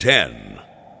10,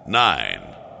 9,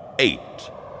 8,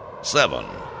 7,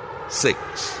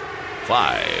 6,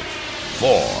 5,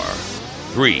 4,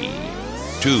 3,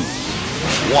 2, 1,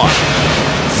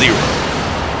 0.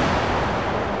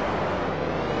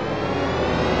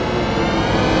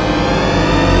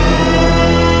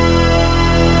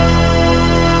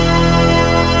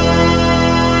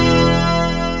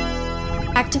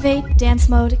 Activate dance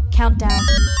mode countdown.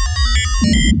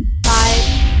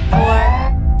 5,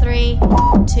 4, 3,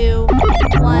 2,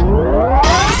 1.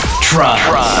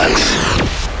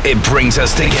 Tracklist. It brings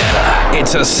us together.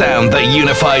 It's a sound that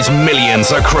unifies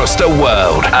millions across the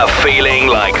world. A feeling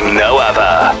like no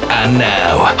other. And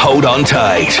now, hold on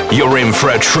tight. You're in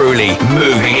for a truly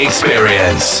moving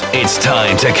experience. It's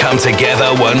time to come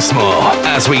together once more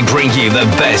as we bring you the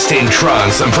best in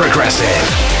trance and progressive.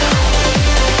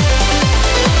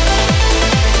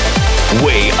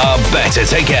 We are better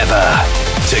together.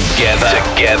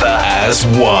 Together as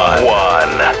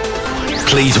one.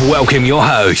 Please welcome your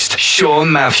host, Sean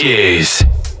Matthews.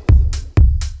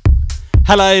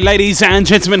 Hello, ladies and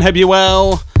gentlemen, hope you're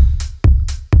well.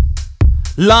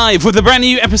 Live with a brand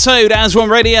new episode, As One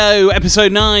Radio,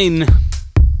 episode 9.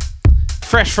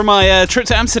 Fresh from my trip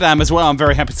to Amsterdam as well, I'm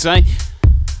very happy to say.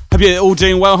 Hope you're all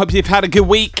doing well, hope you've had a good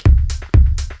week.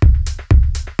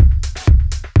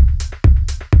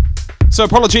 So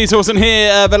apologies I wasn't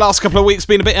here the last couple of weeks,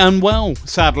 been a bit unwell,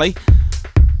 sadly.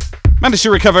 Managed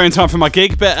to recover in time for my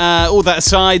gig, but all that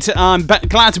aside, I'm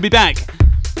glad to be back.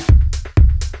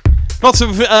 Lots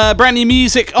of brand new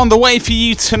music on the way for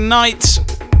you tonight.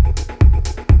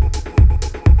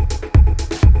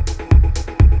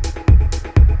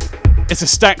 It's a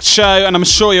stacked show, and I'm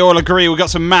sure you all agree we've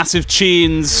got some massive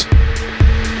tunes.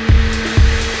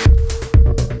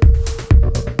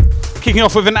 Kicking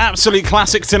off with an absolute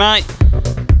classic tonight.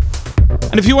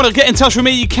 And if you want to get in touch with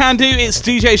me, you can do. It's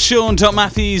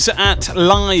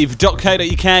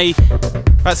djsean.matthews@live.co.uk.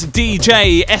 That's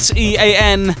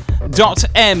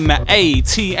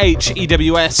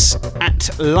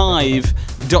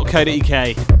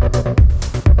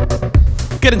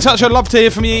djsean.matthews@live.co.uk. Get in touch, I'd love to hear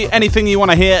from you. Anything you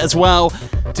want to hear as well,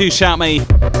 do shout me.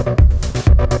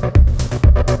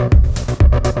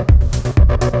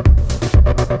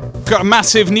 Got a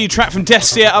massive new track from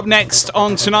Destia up next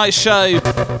on tonight's show.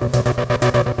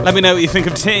 Let me know what you think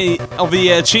of the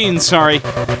tune,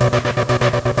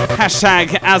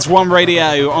 Hashtag As One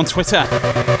Radio on Twitter.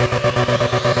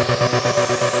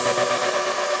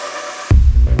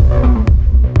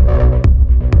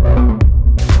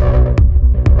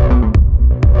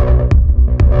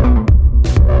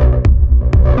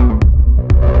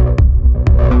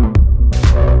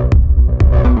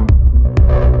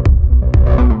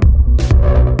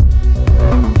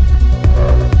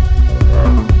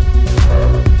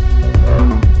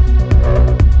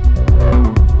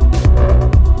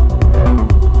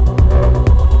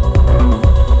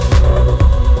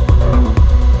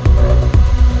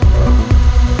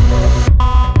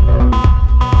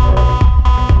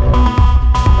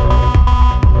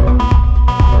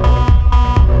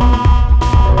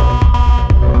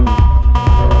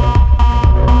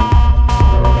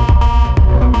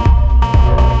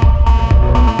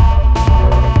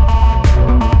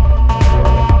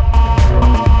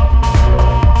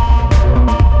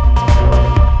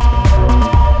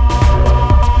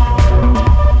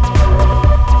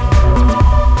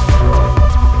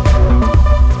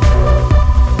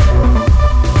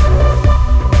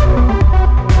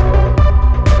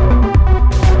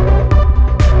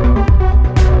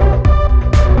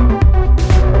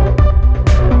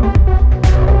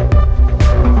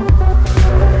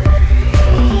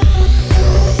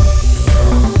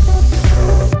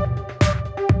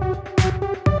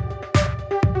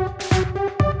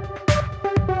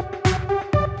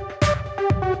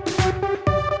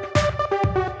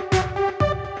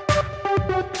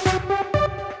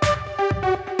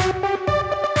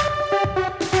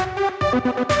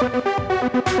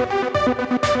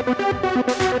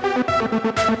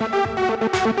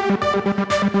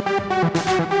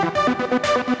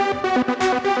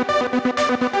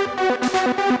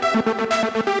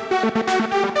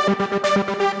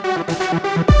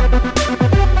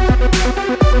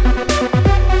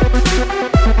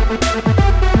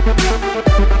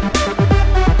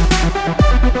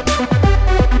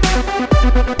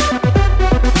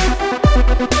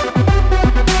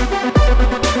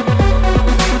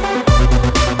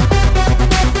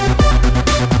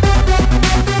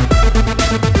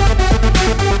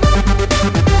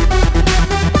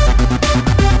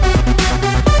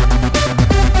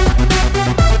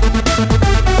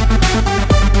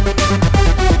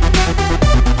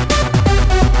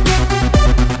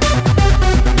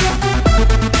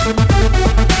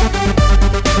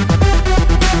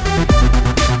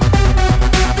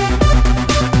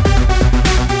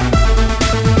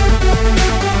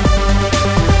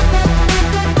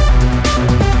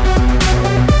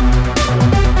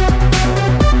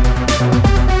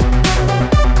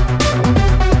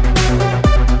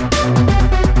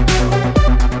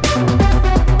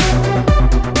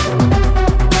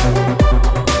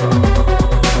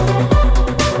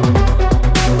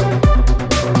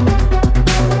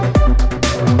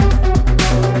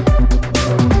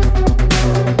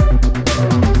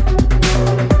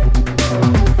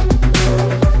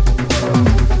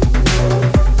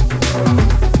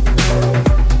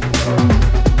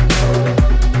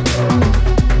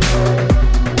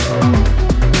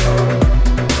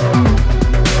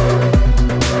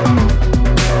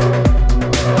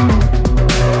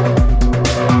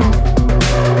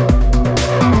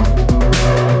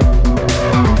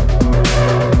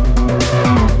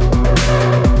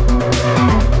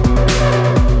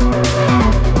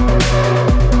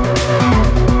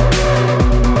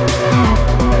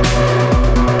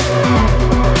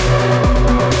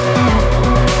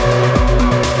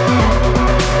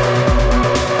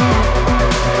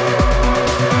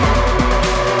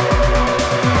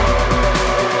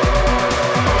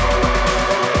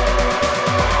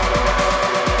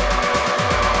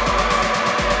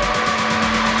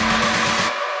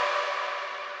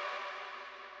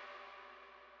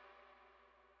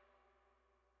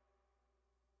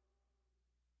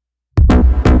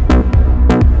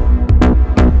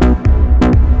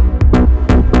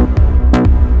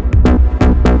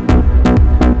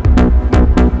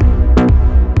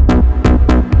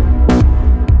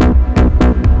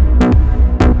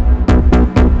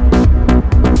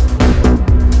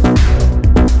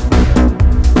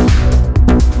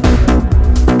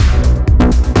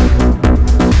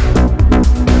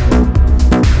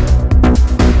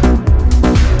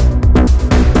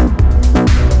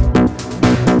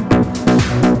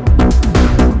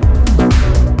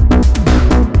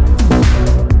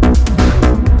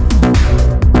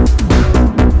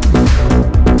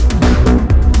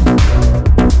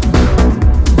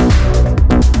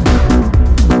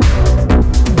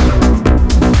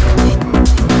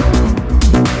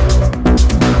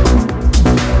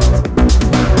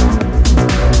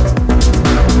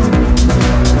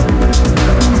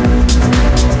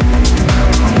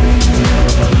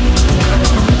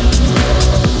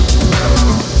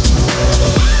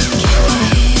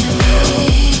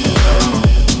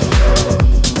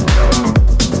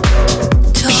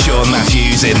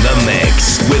 Matthews in the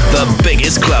mix with the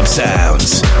biggest club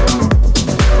sounds.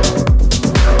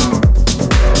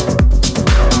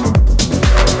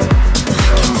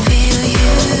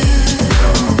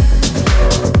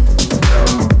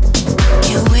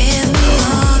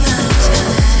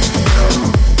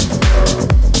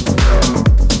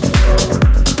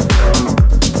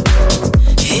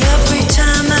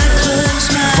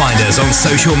 On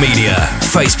social media,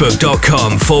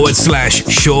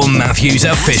 facebook.com/Sean Matthews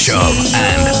Official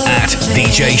and at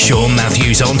DJ Sean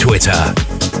Matthews on Twitter.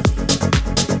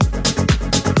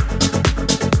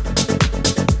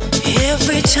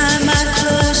 Every time I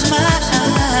close my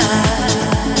eyes,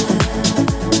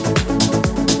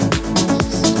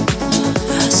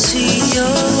 I see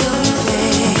your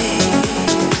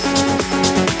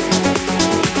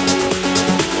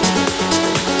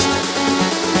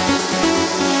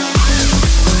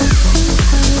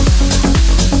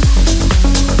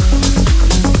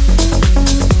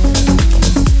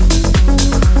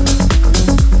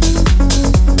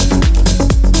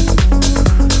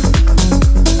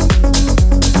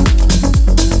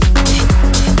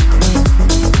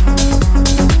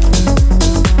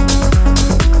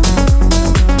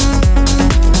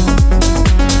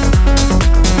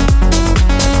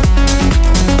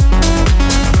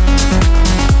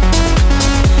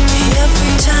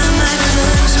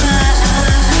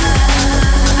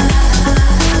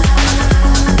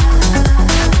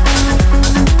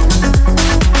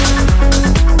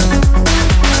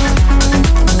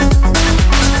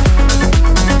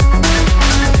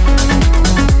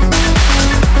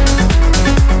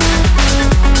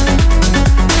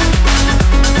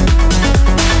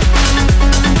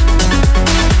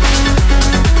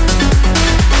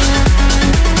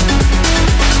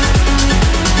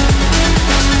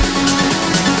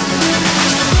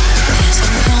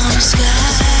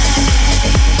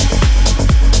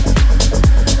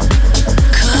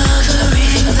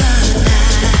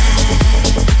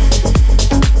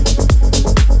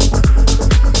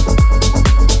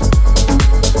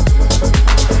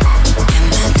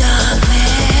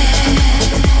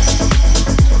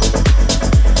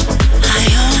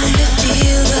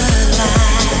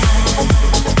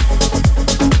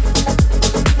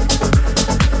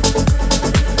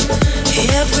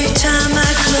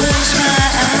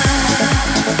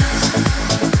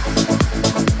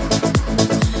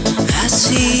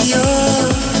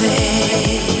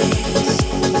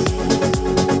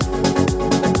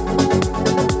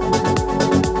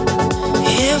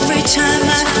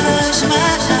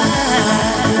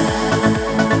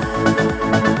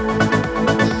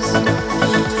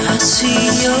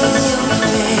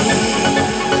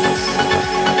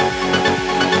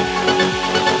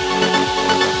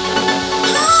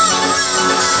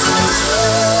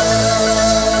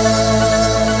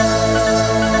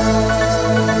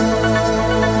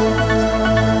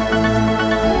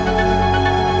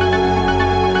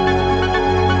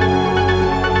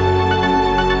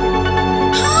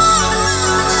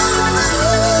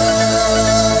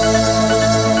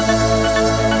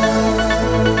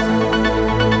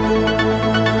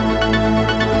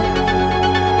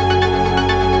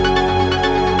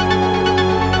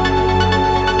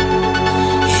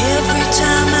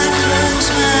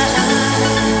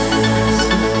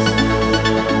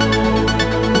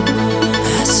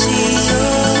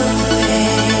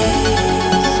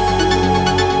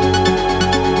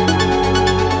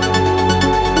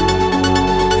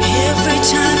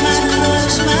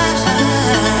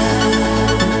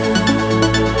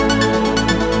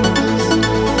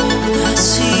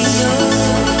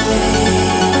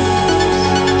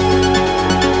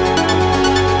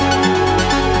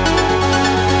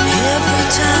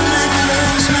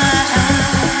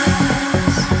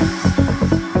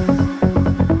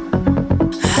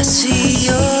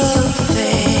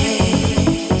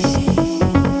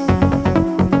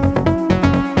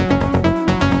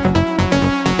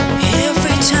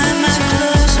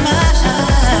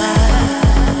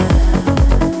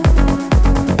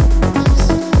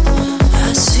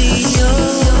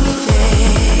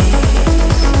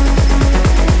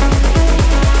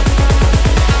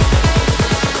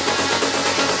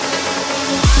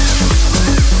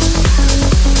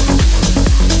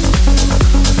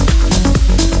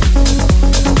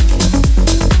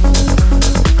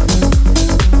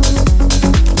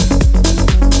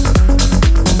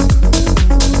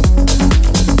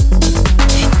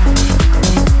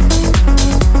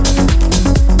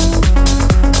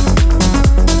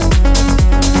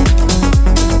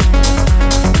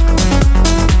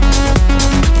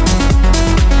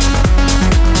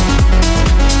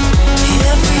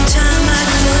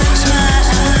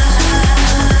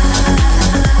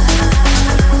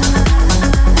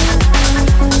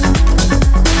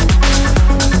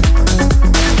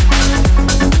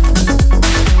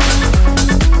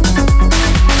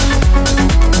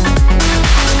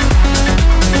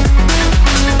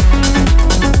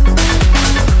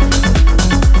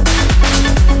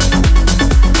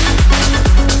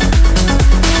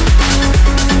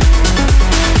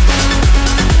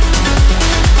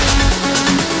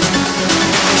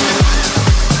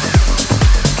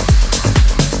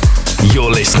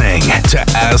You're listening to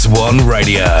As One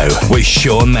Radio with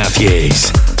Sean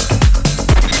Matthews.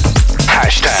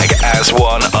 Hashtag As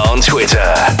One on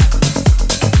Twitter.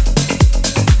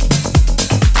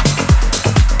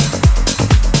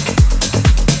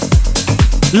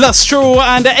 Lustral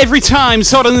and Everytime,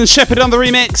 Sultan and Shepard on the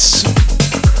remix.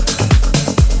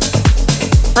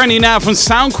 Brand new now from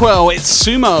Quelle, it's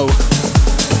Sumo.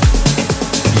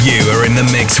 You are in the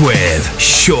mix with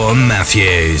Sean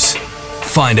Matthews.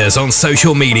 Find us on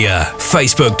social media,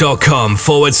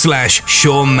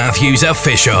 facebook.com/Sean Matthews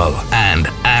Official and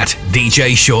at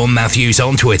DJ Sean Matthews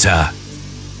on Twitter.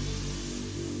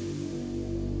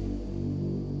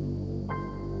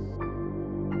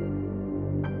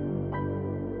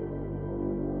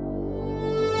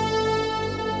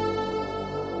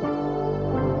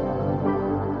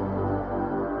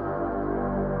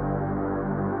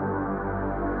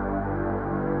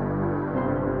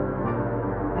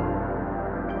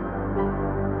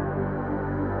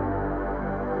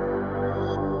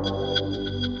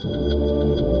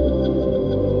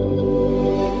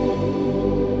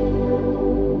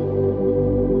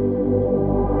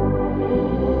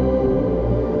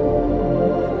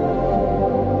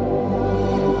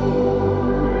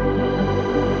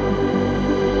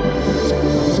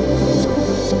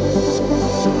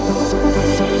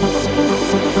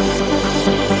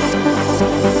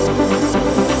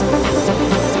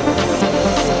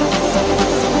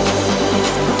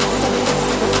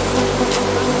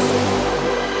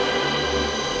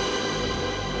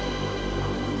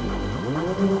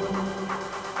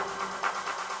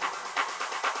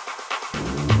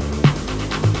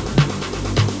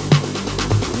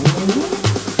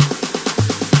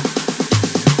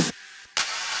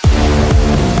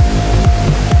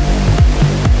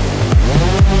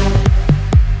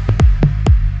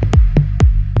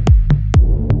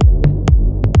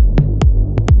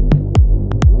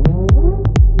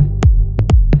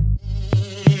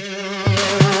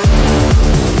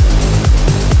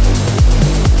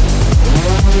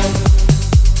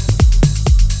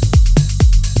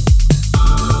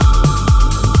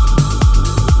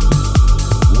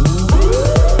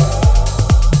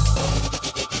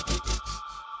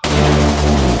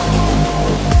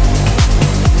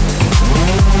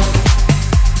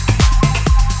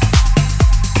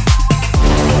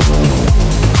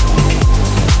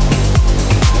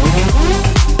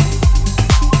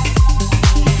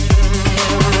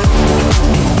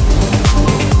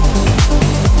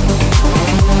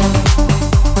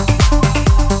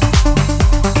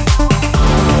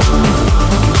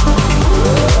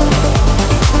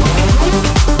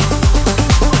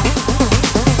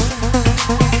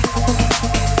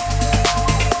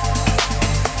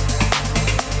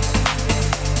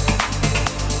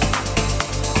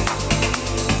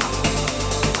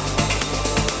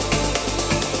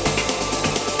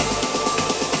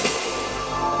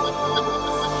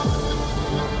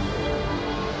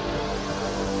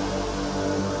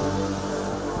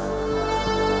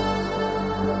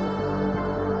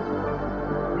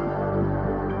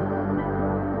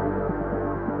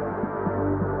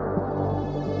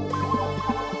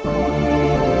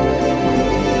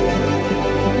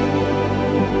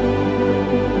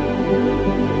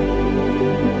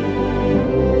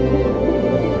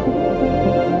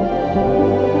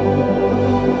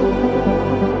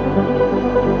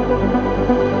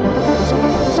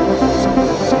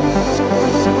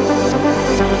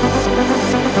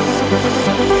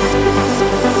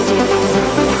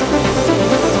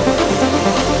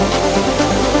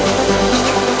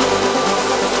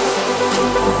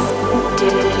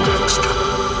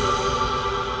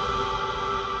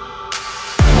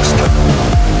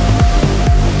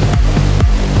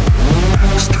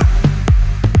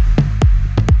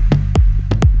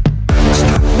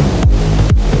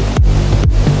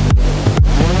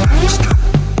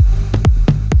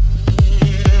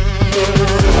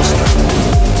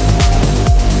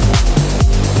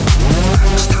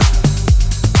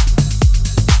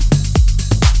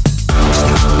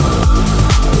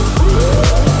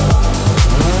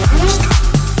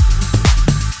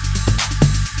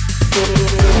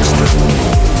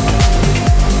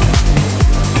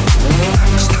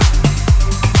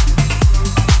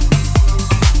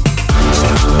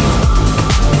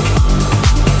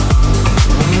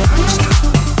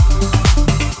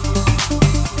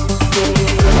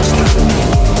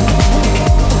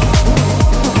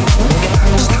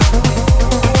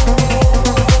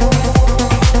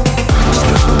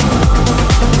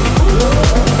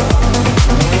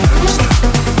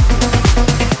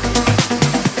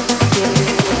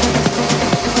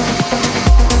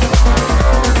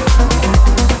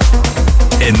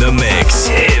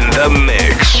 The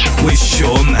Mix with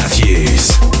Sean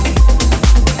Matthews.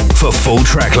 For full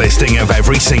track listing of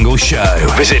every single show,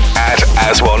 visit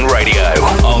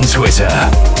 @AS1Radio on Twitter.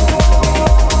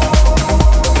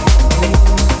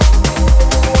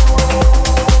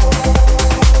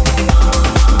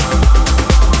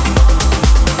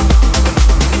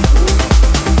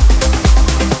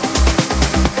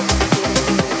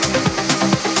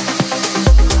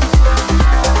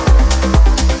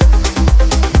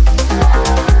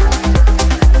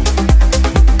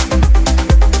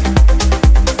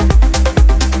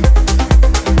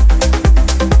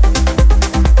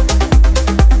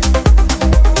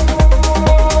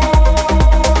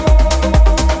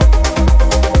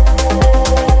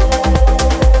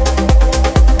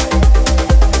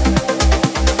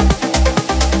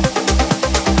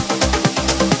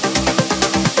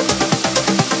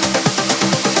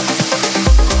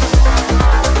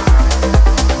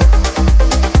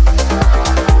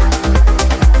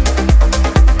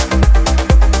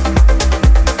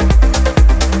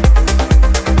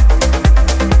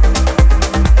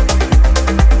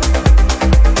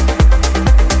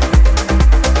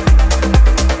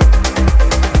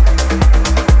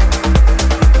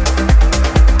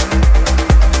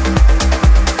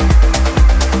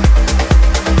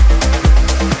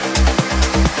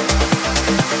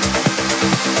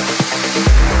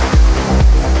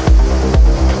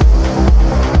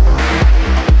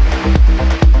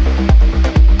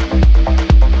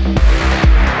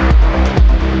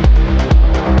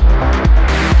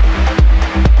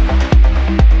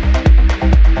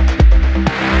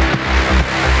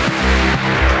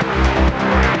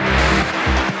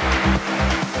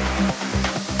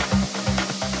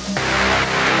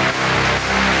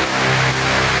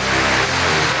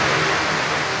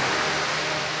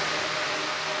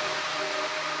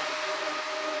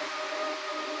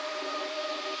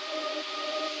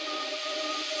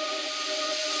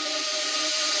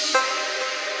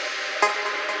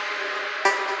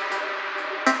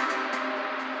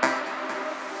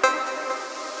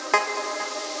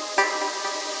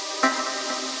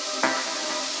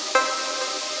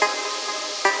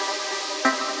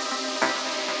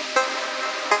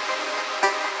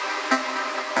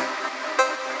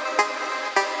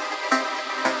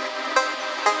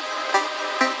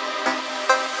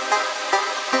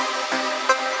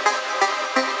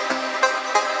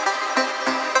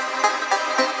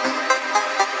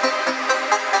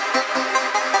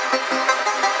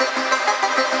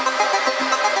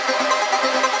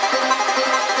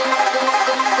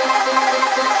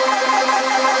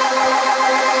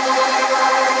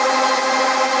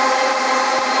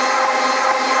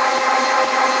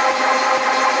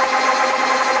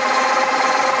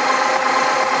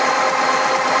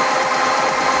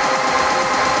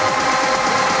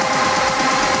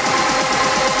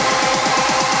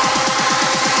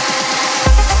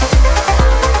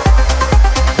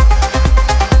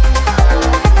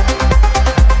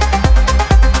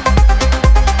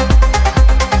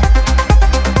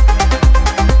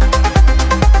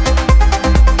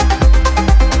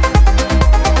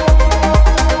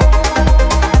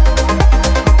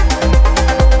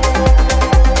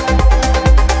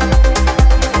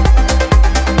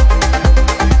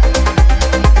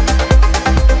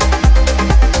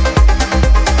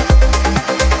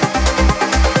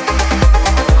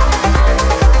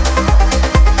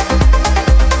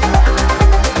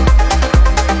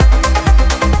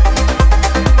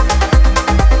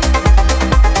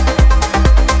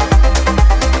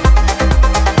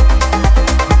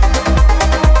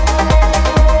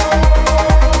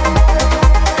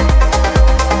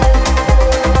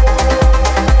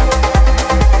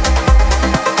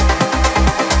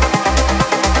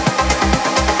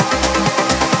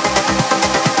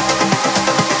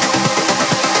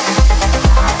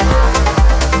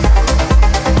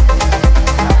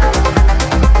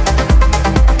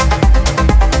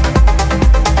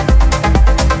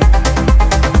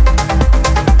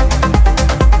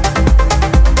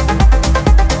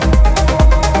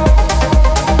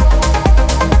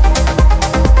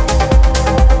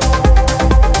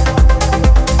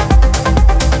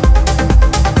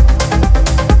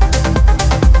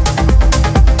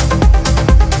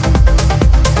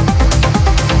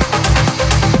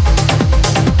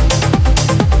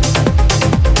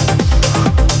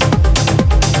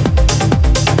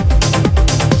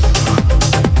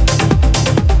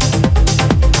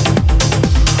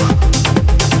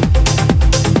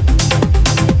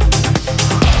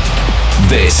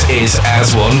 This is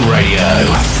As One Radio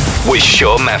with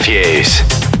Sean Matthews.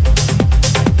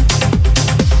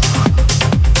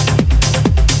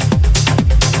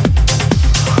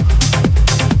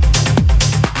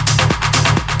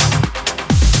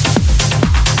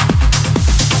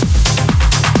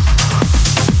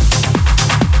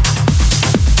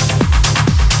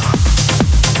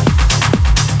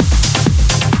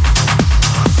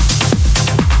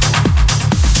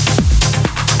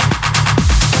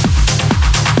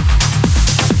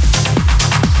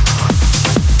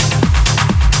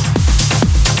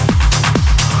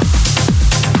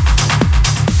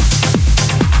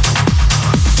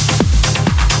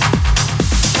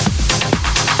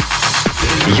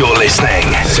 You're listening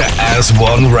to As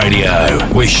One Radio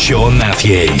with Sean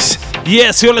Matthews.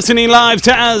 Yes, you're listening live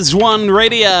to As One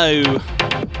Radio.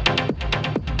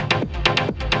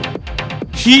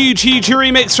 Huge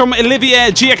remix from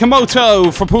Olivier,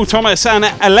 Giacomotto for Paul Thomas and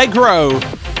Allegro.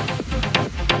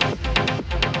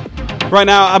 Right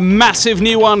now, a massive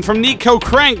new one from Nico,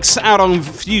 Cranxx, out on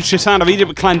Future Sound of Egypt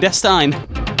with Clandestine.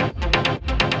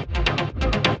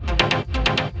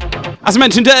 As I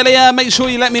mentioned earlier, make sure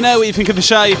you let me know what you think of the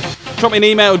show. Drop me an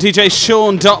email,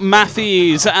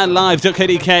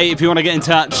 djsean.matthews@live.co.uk if you want to get in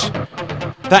touch.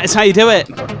 That is how you do it.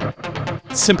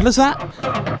 Simple as that.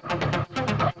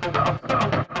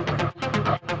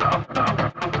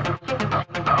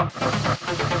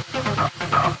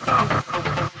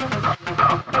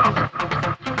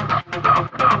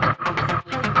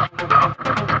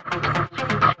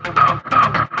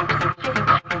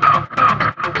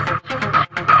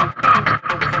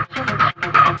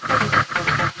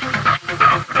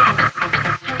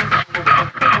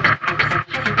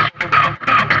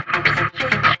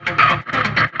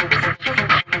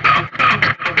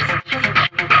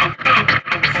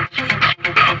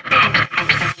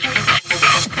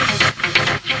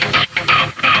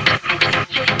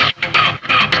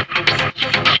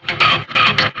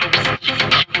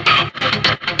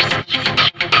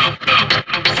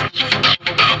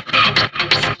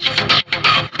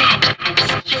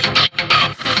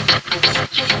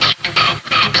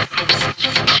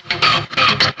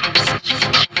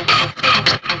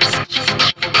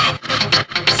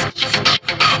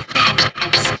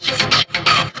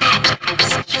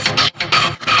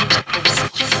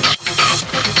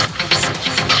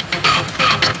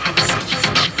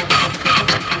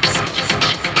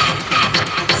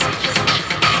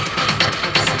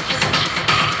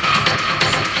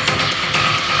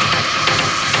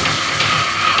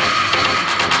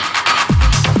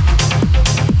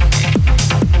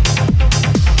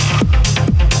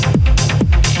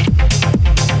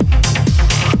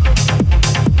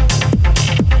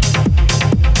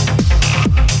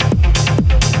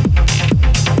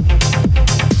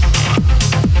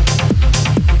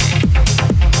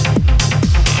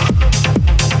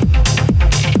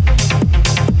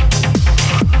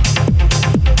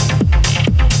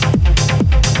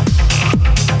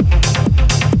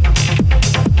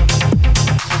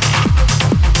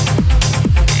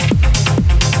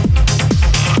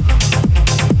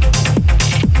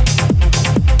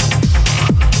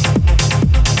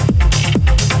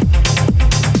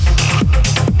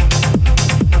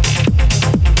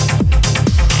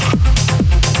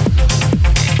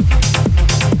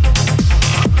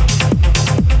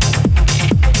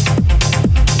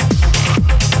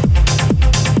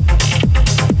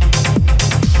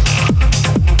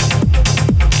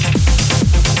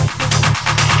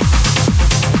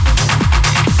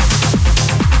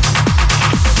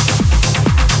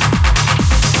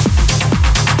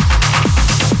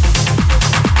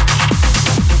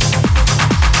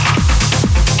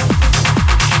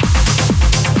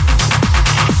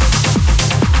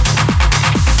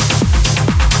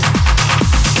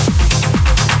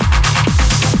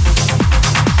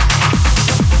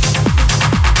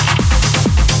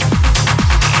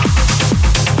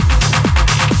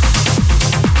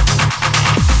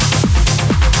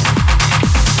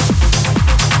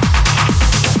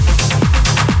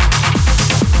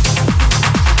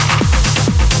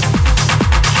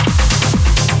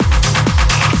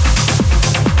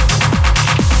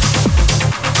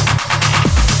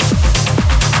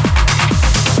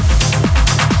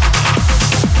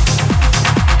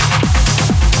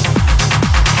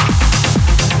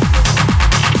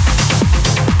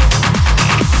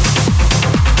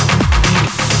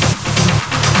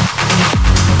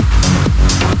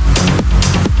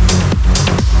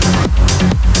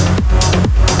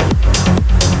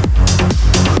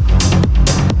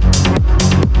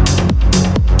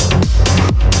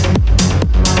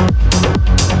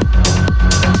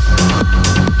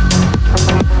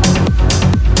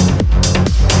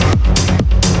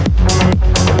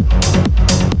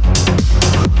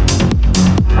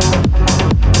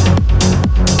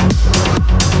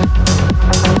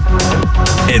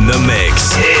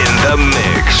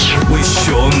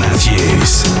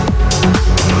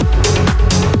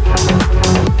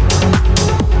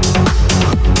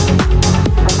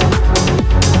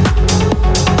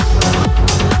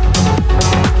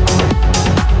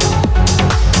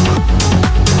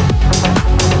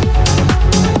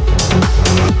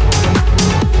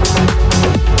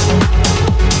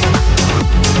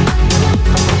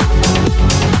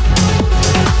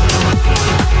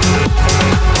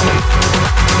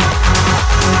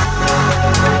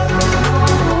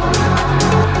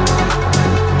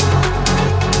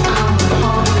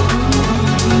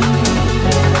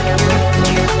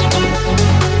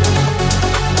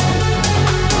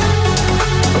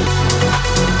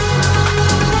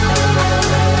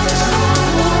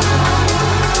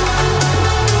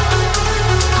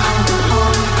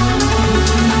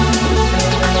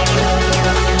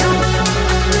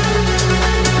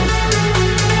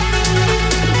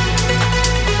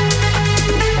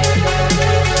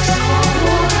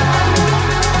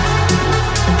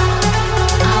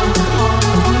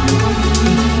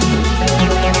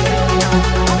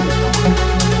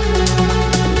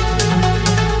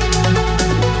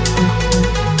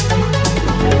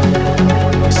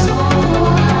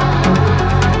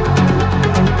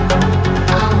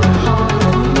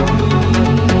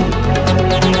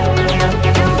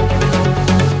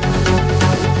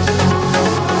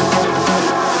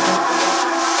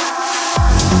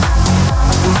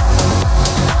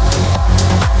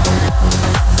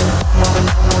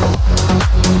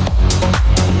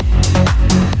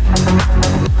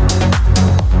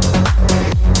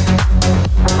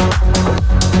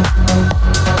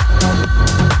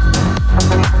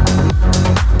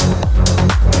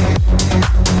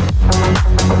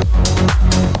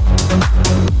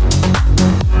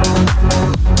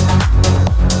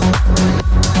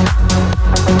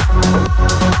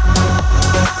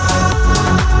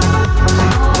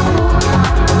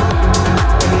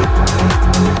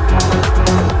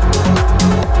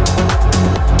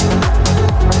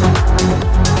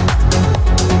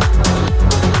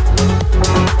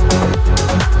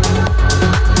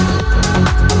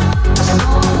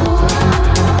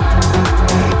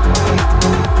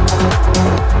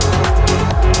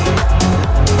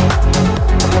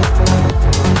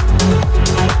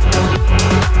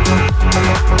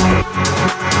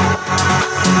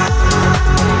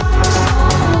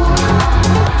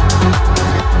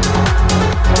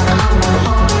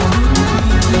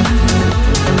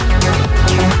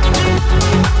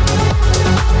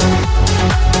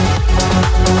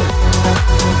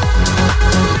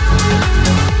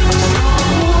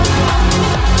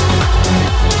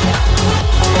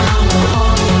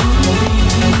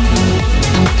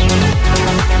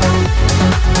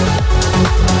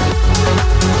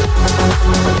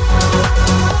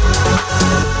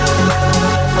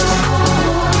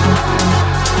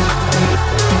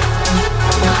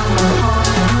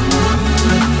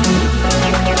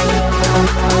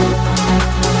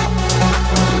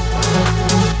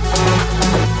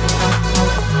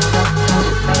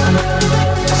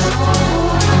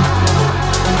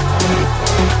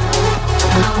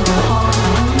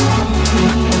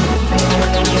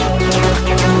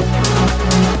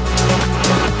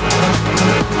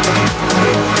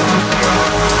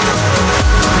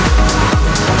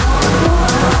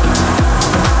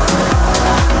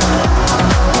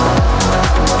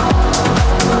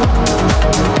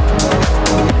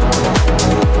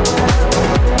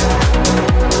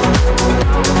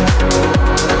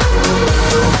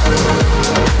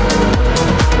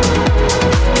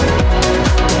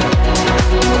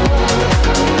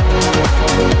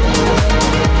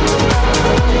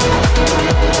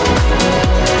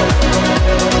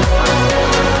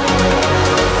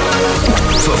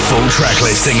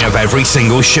 mixing of every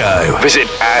single show. Visit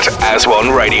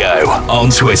 @AS1Radio on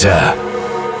Twitter.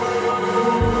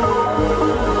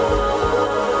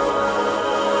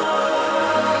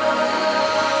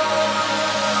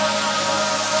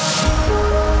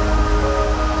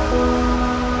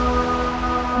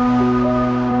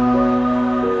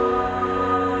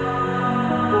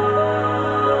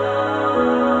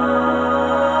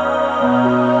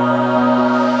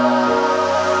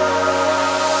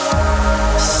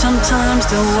 Sometimes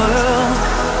the world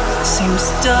seems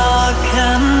dark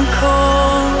and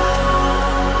cold.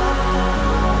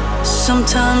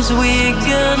 Sometimes we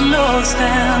get lost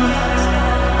and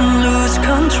lose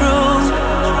control.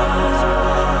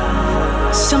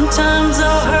 Sometimes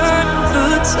our hurt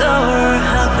puts our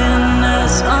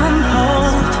happiness on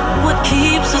hold. What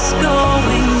keeps us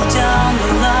going down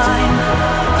the line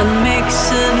and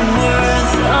makes it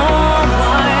worth our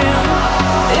while?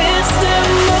 It's the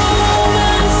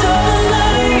moments of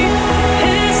life.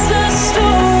 It's the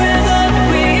story that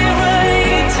we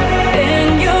write. In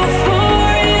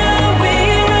Euphoria we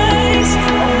rise.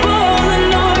 Above the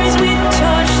noise we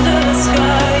touch the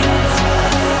skies.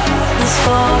 The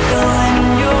sparkle in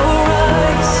your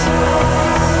eyes.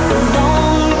 The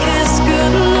long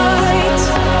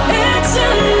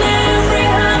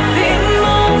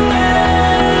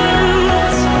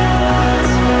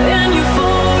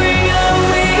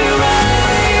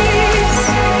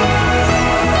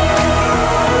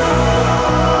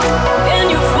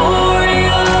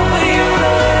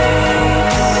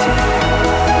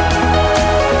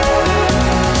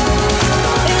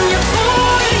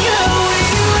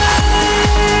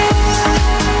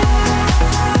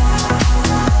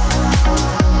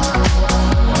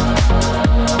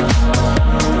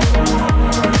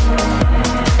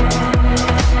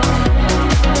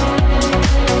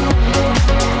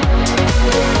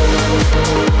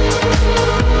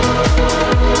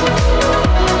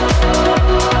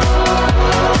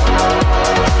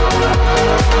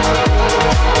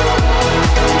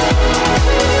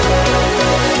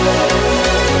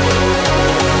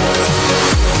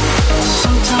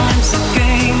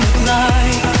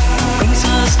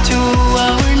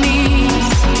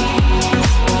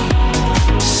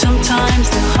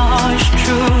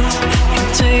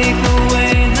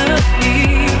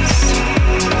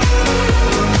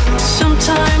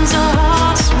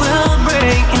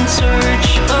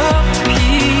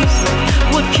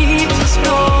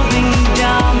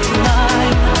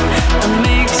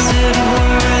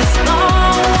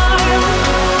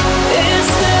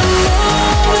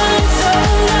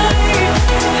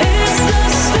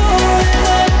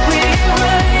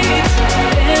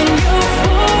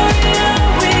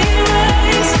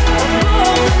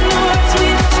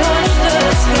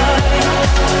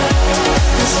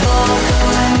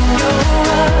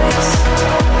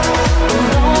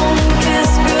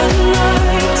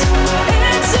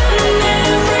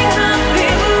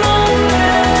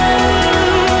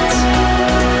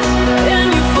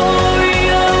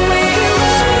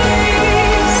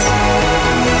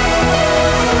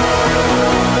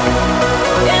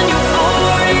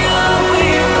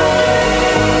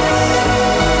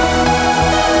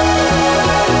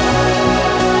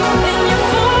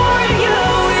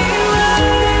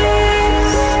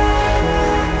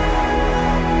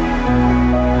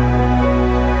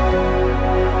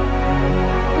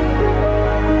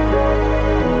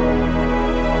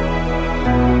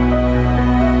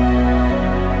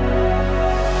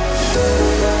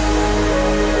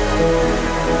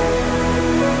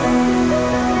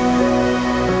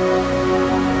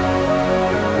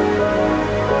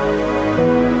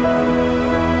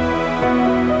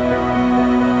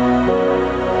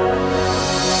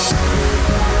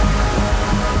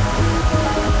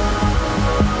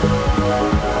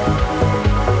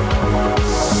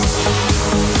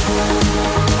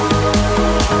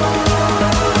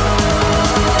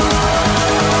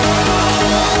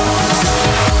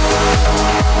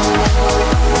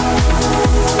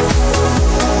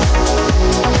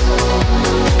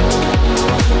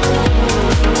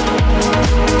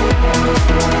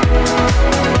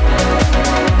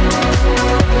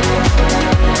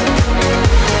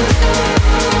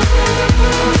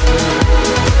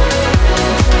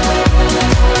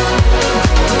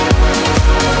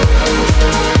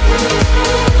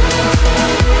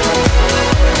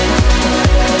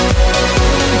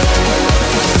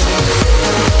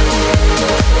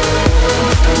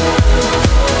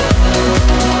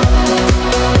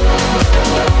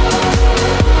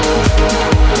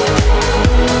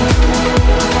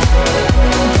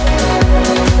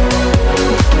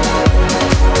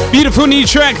Beautiful new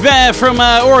track there from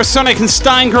Aurosonic and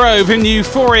Stine in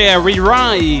Euphoria,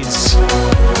 Re-Rise.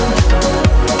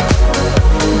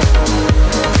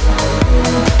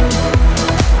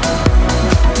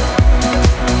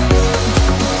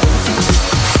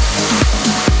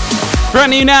 Brand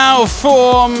new now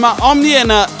from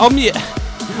Omnia.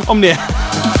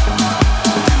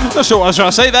 Not sure what I was trying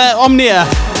to say there. Omnia.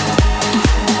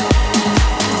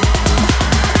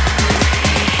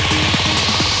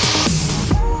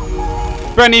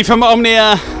 Brand new from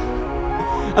Omnia.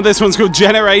 And this one's called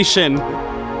Generation.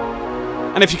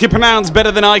 And if you can pronounce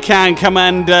better than I can, come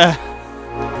and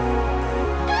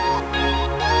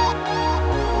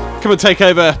take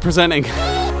over presenting.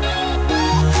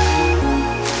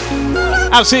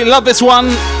 Absolutely love this one.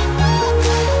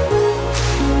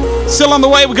 Still on the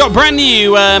way, we've got a brand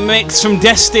new mix from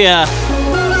Destia,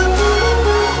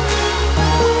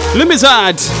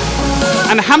 Lumïsade,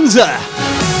 and Hamza.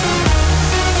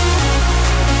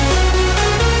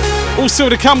 All still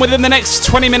to come within the next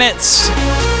 20 minutes.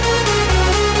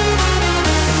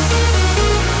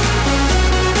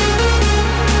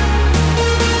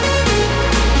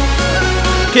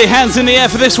 Get your hands in the air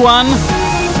for this one.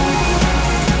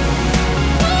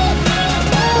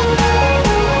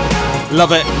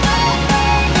 Love it.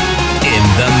 In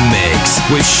the mix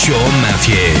with Sean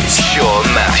Matthews.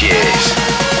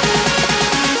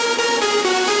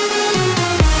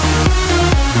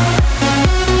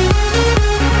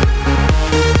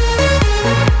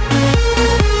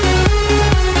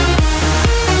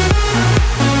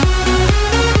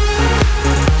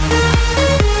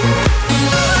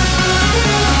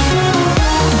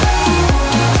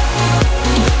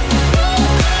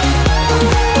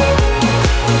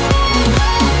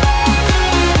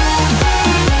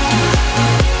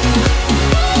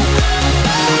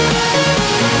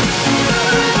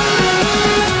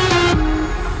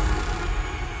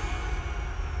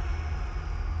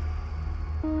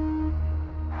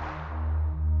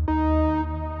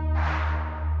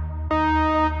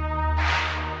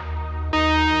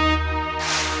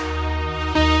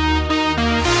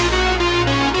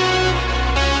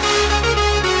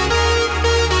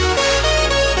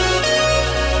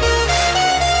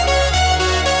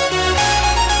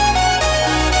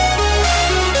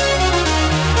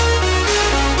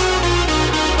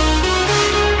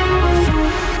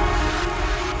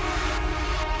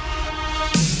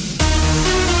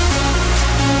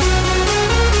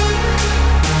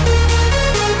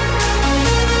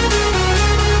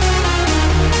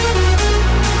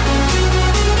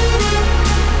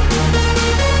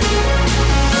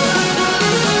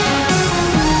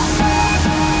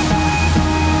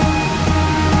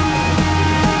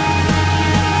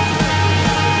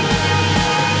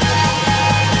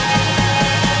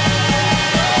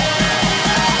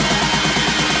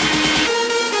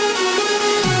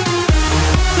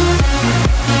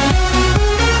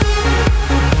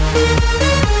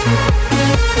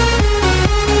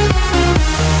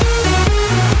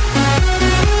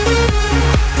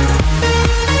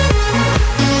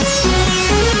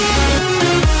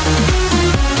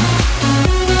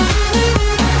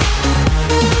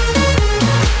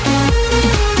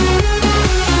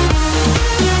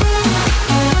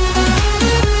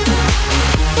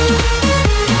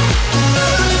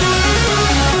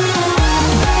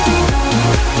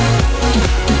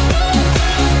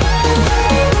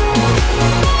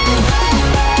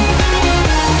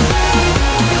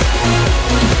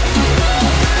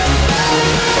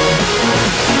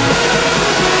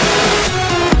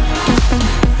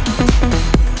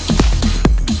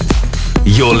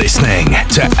 You're listening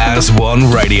to As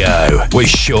One Radio with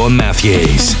Sean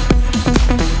Matthews.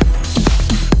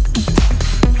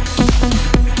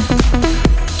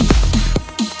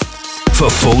 For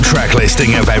full track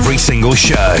listing of every single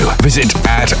show, visit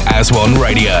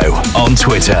 @As1Radio on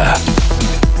Twitter.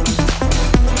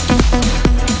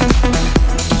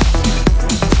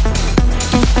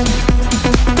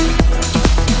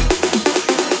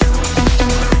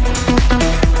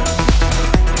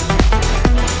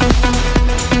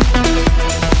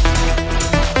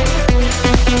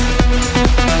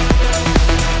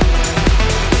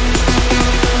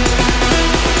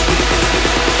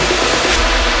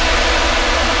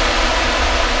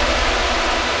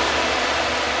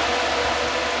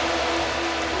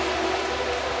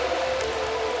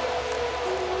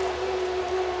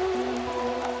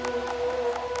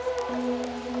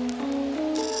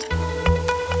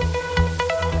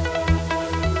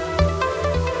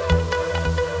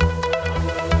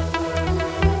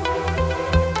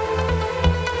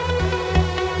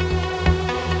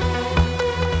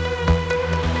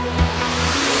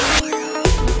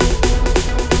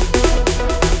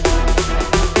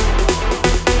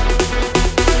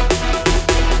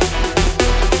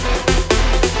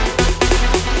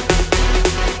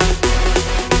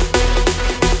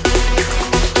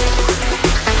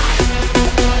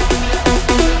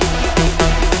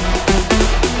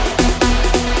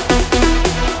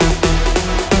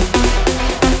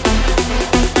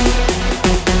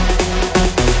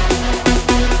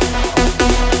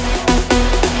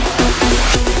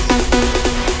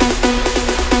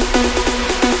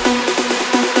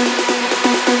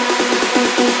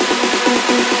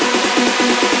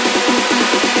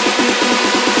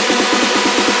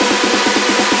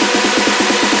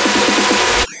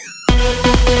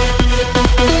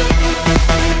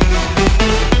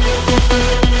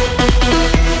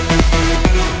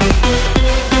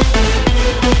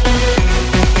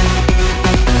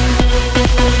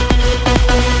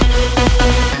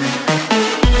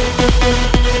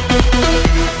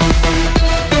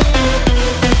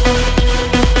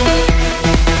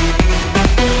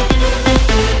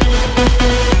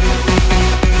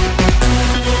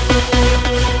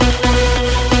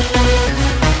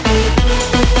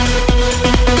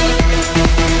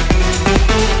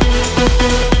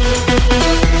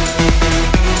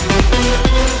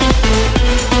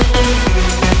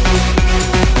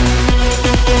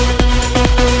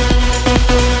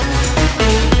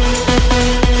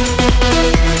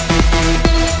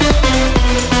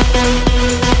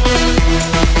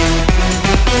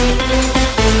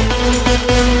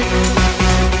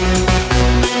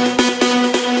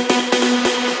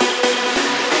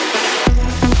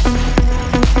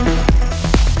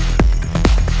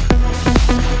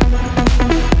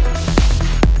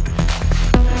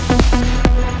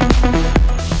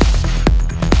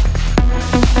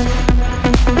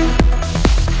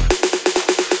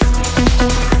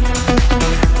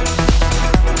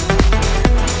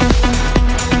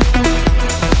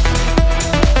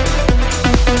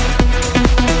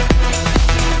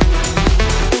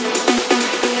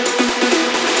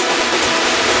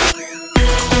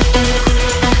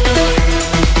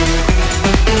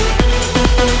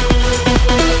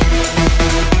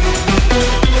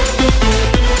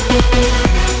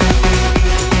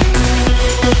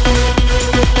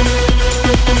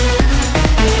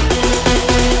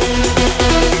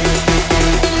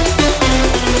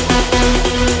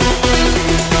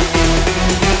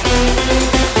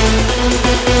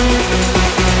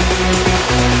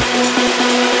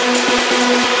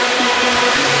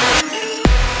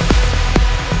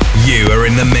 You are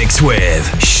in the mix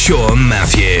with Sean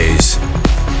Matthews.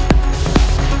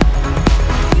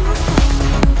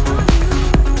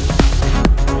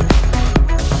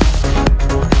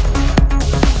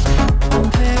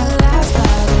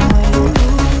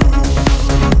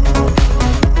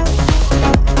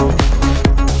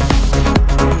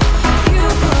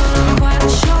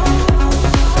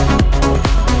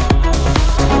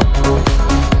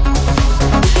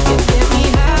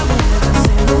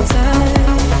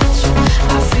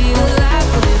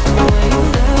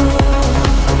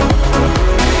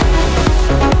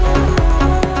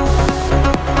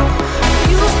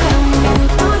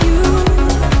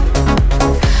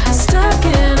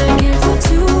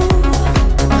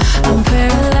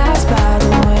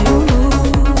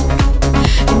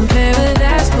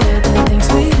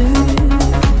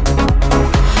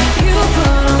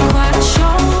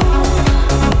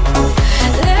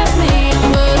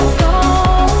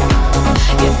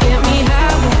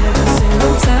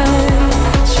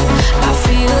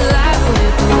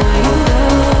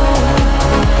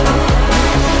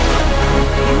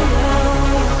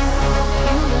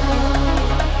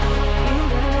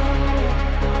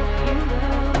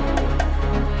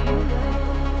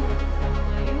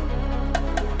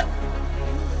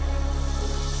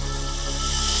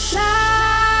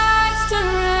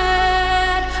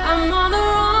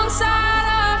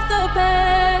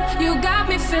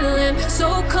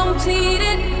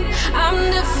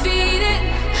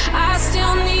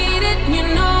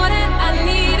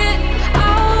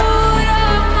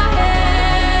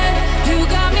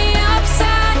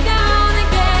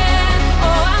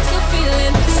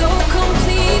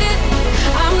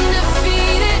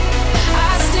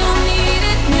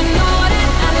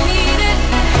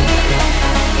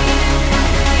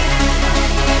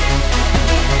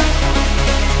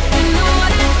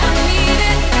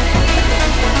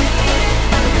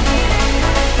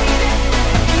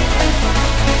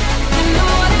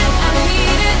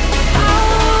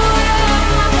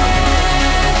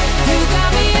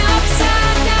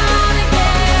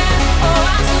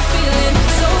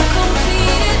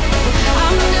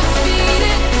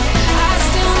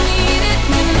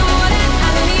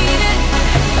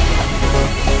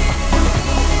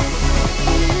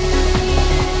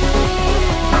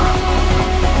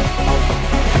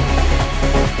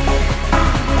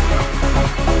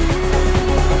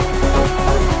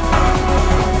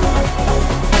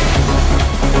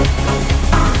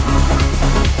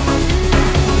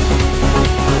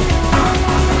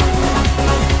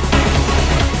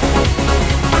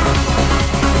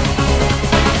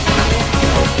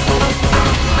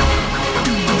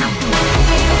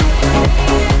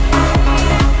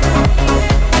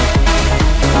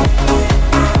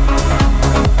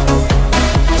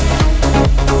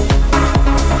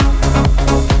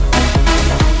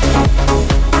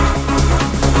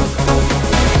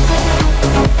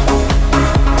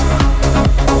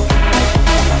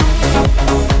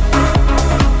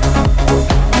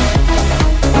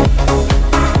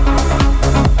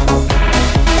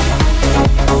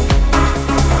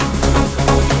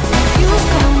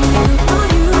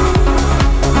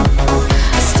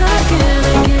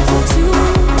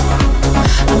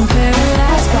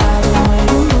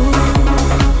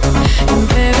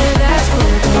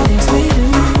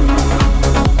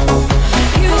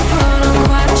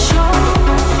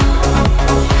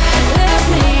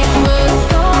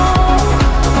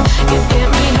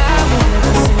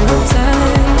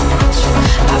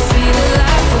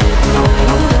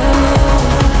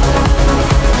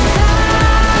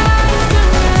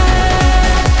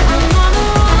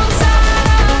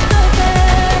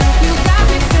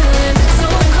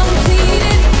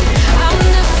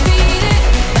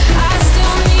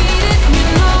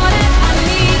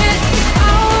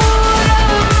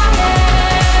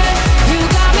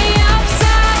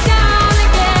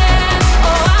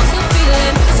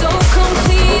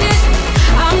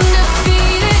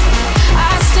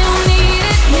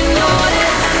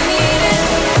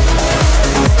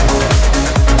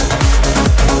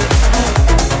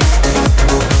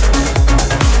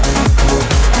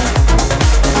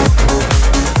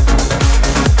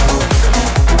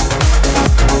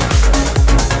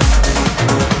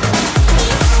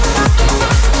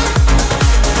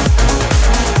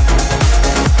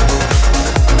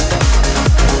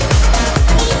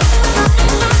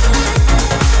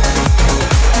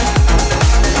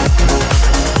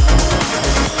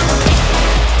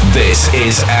 This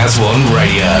is As One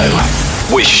Radio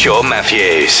with Sean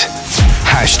Matthews.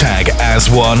 Hashtag As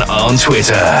One on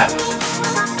Twitter.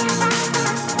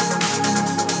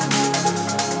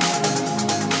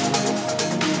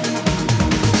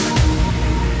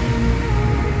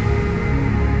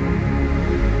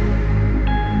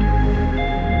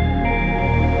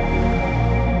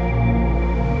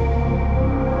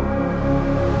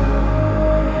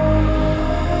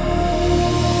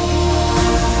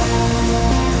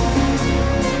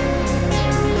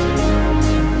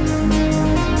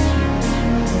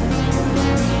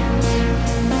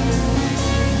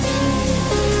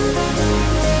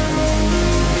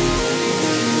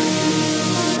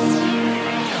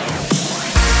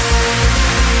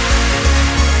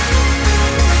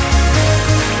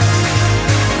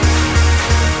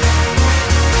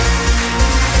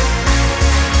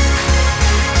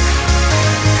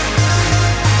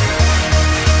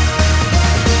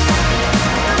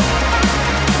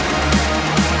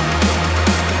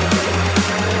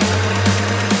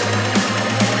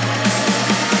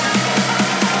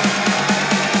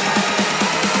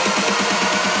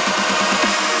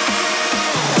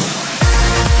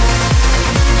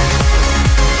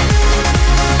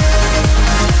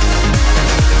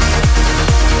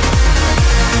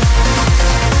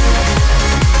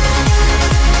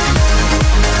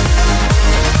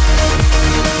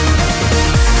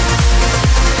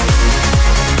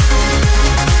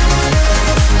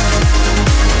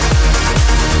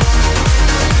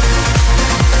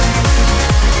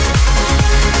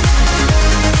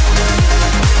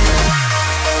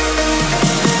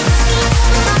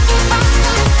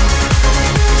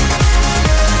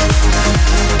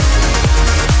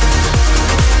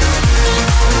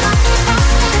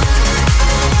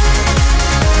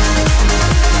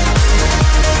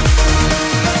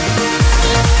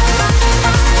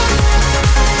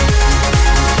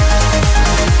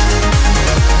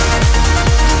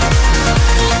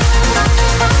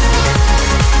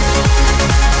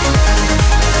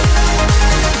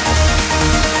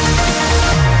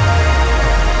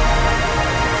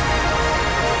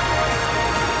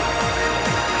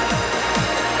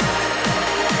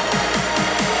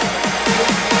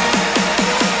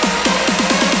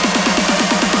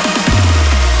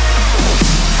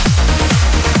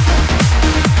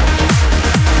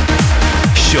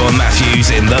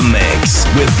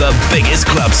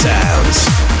 club sounds.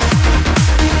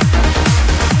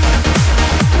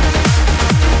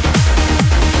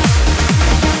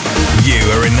 You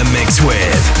are in the mix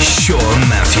with Sean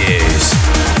Matthews.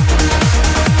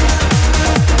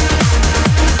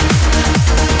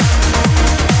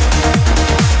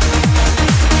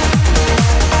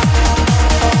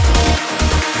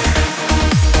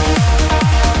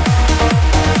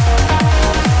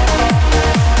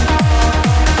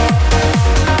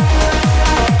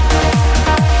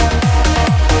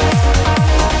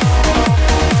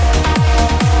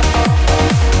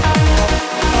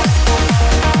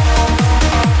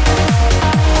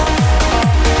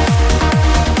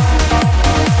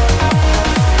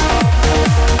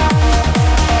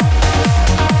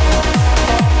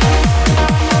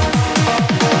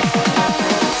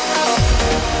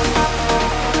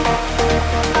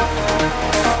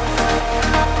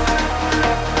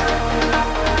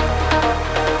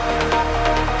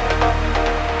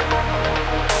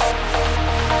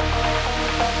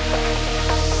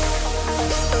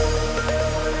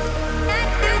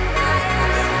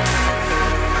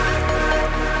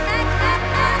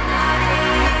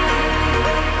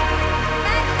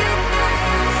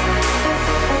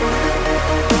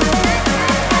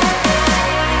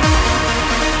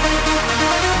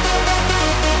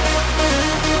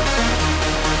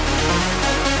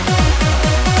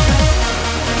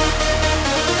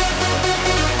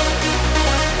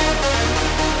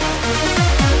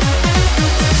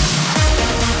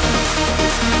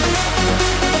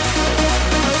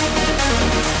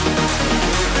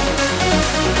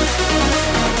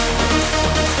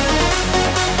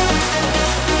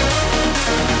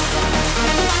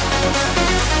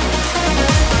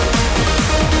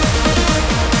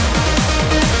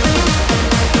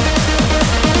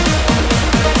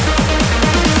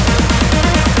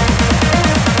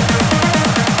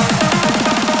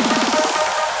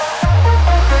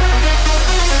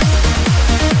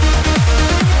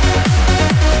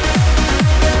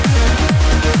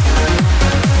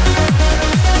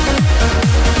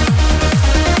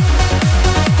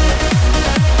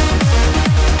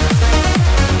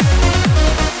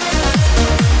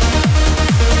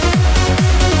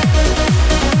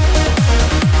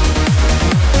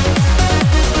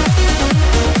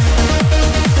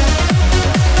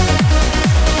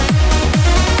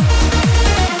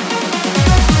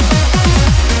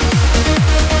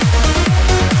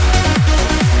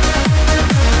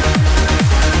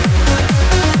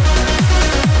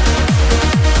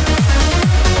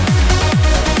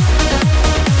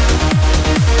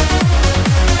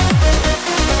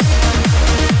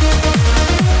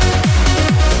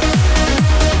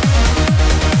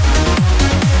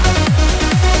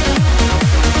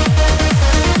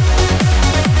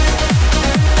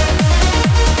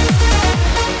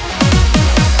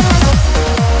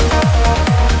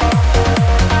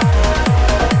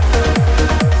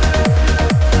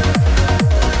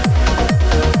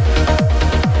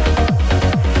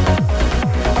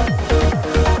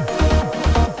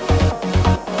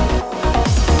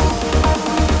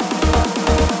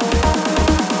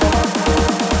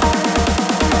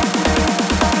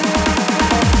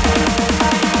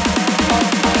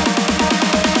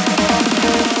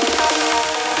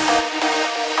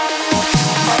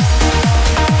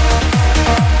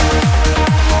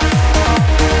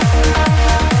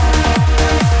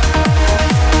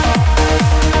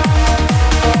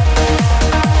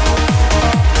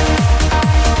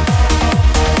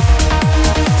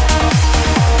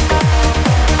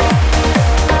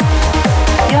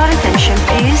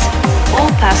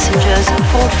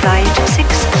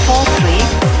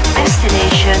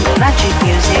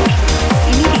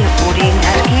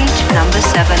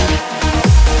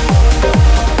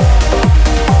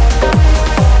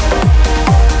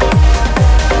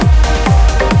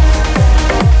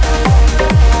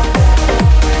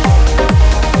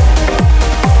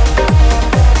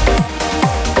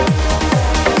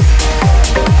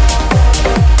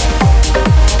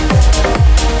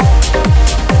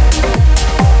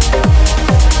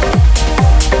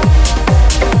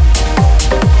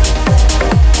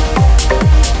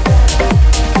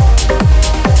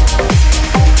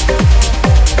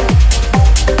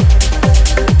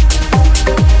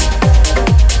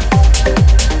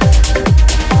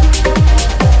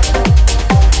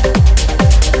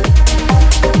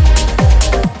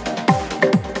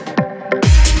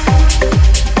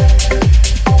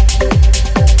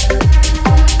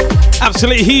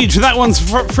 Absolutely huge. That one's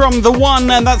from the one,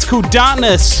 and that's called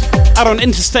Darkness, out on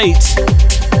Interstate.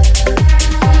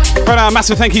 Right now, a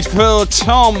massive thank you for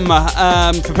Tom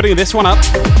for putting this one up.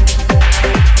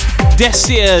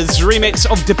 Destia's remix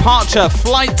of Departure,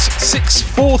 Flight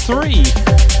 643.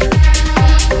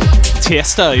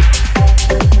 Tiesto.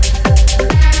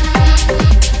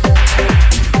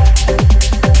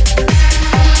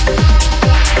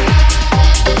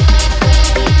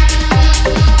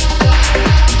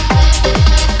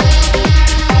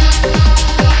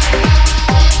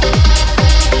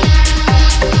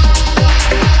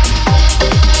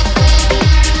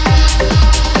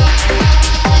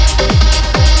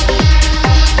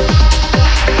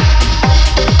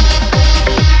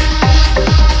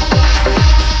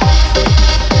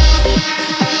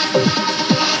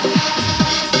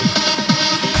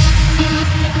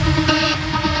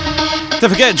 Don't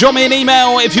forget, drop me an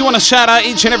email if you want to shout out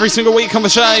each and every single week on the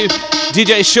show.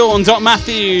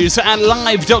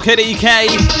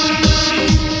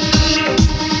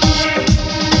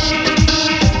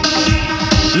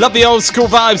 djsean.matthews@live.co.uk. Love the old school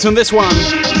vibes on this one.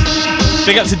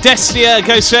 Big up to Destia,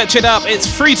 go search it up. It's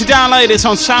free to download, it's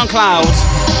on SoundCloud.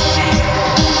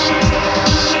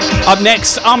 Up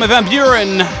next, Armin van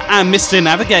Buuren and Mr.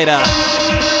 Navigator.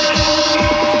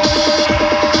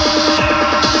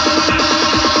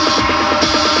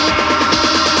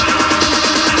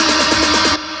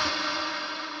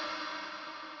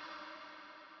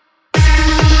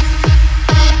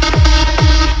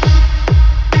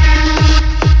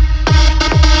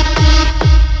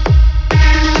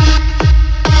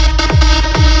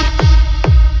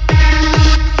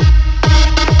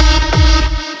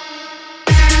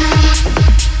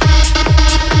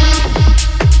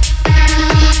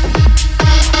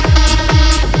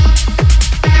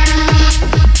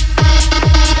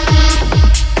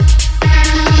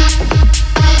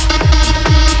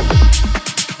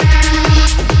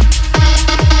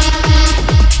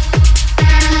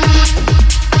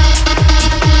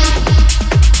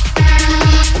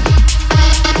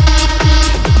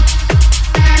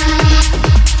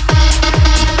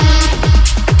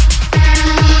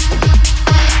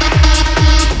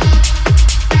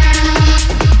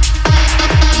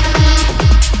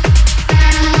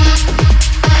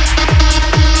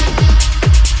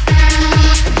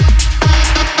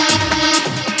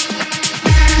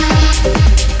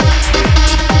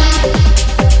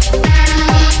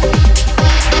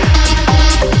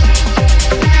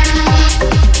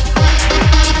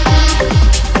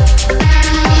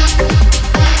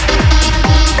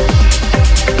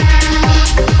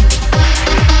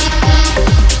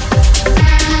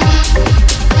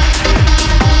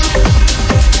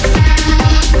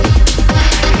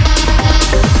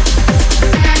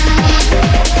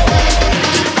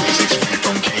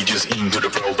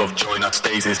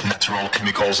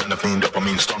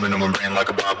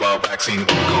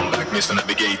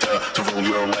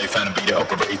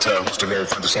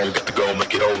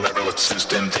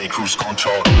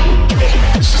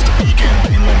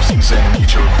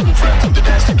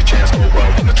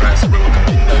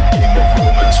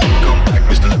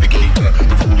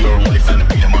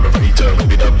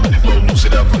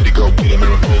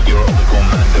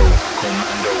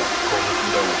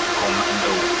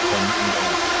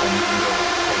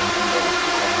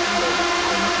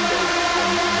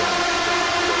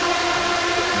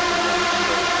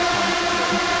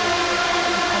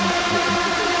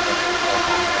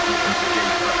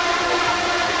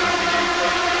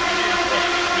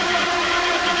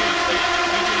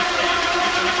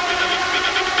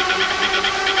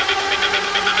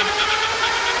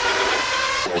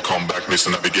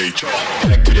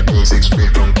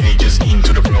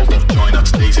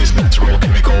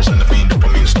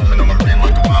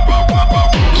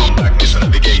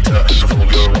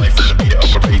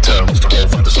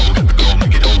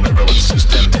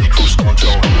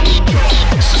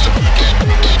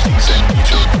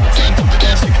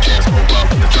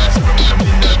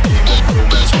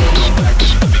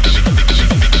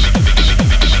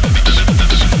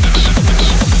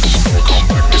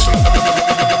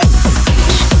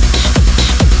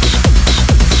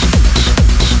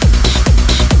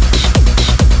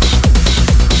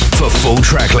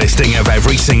 Track listing of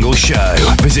every single show.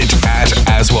 Visit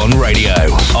 @AS1Radio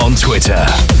on Twitter.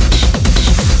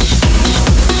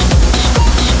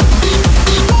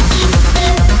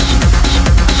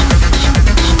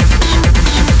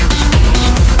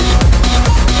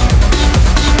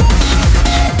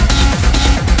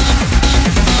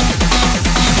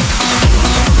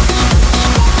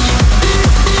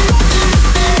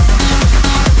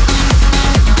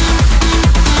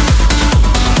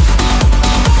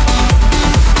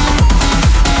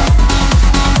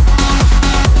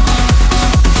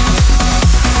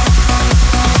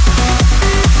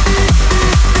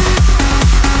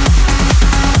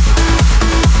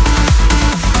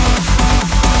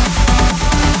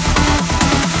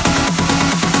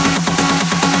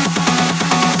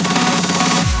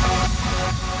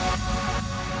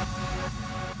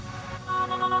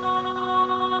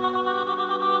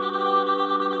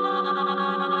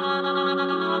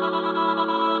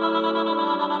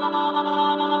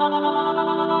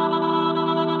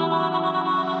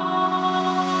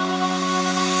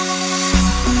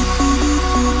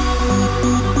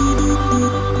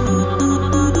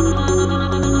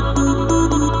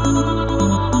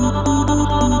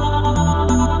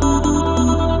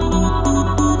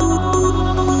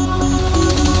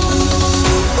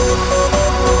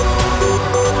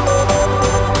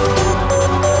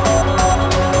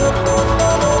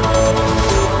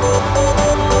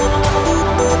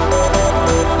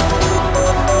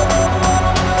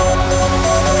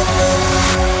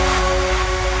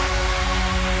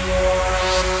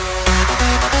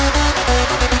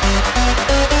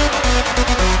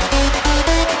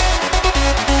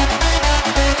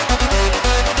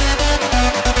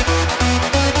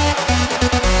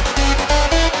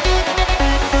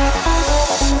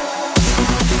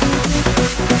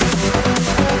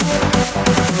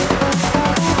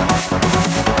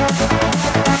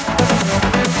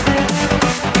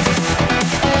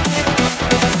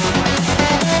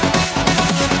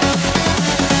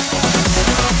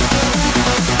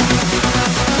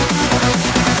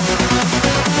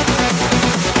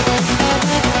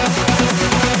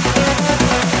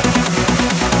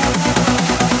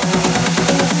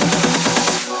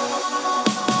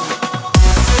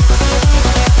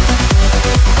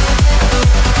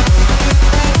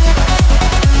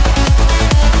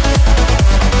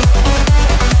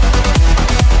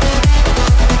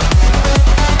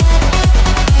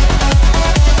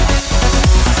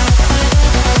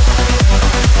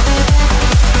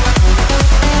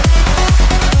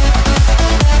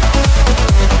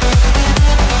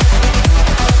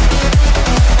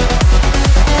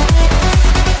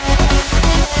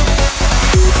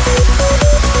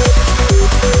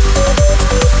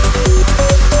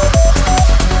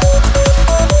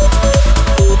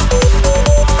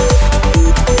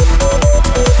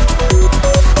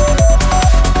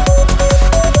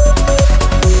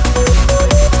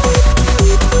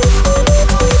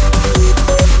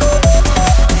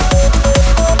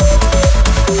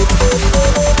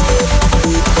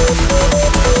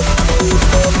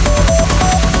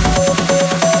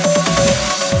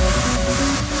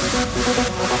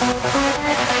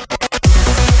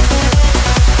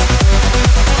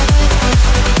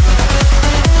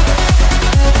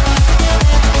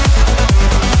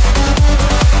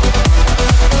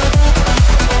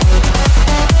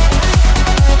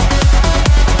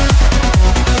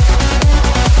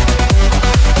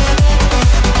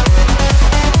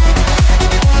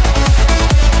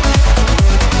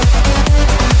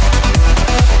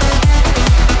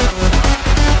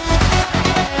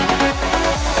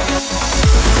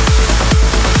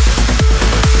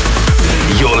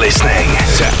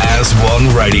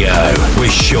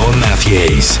 Sean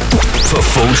Matthews. For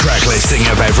full track listing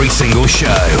of every single show,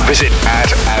 visit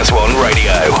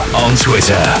 @AsOneRadio on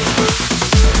Twitter.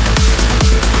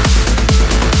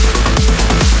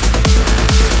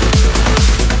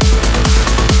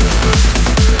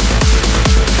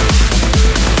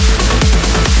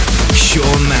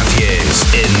 Sean Matthews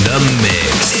in the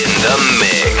mix.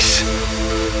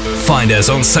 Find us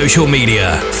on social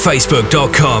media,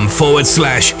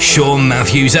 facebook.com/Sean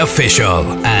Matthews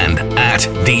Official and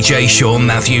 @DJ Sean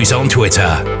Matthews on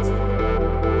Twitter.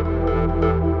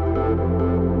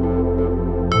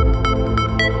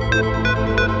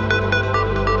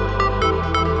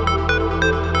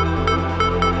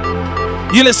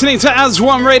 You're listening to As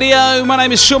One Radio. My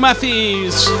name is Sean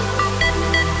Matthews.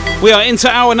 We are into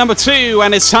hour number 2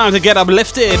 and it's time to get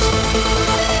uplifted.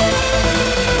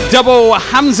 Double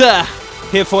Hamza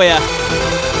here for you.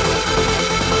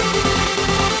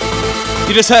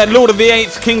 You just heard Lord of the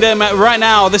Eighth Kingdom right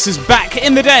now. This is Back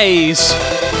in the Days.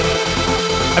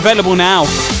 Available now.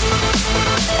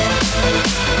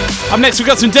 Up next we've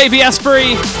got some Davey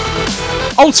Asprey,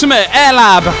 Ultimate Air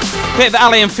Lab, Bit of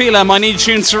Ali and Fila, My Need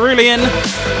Tune Cerulean,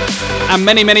 and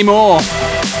many, many more.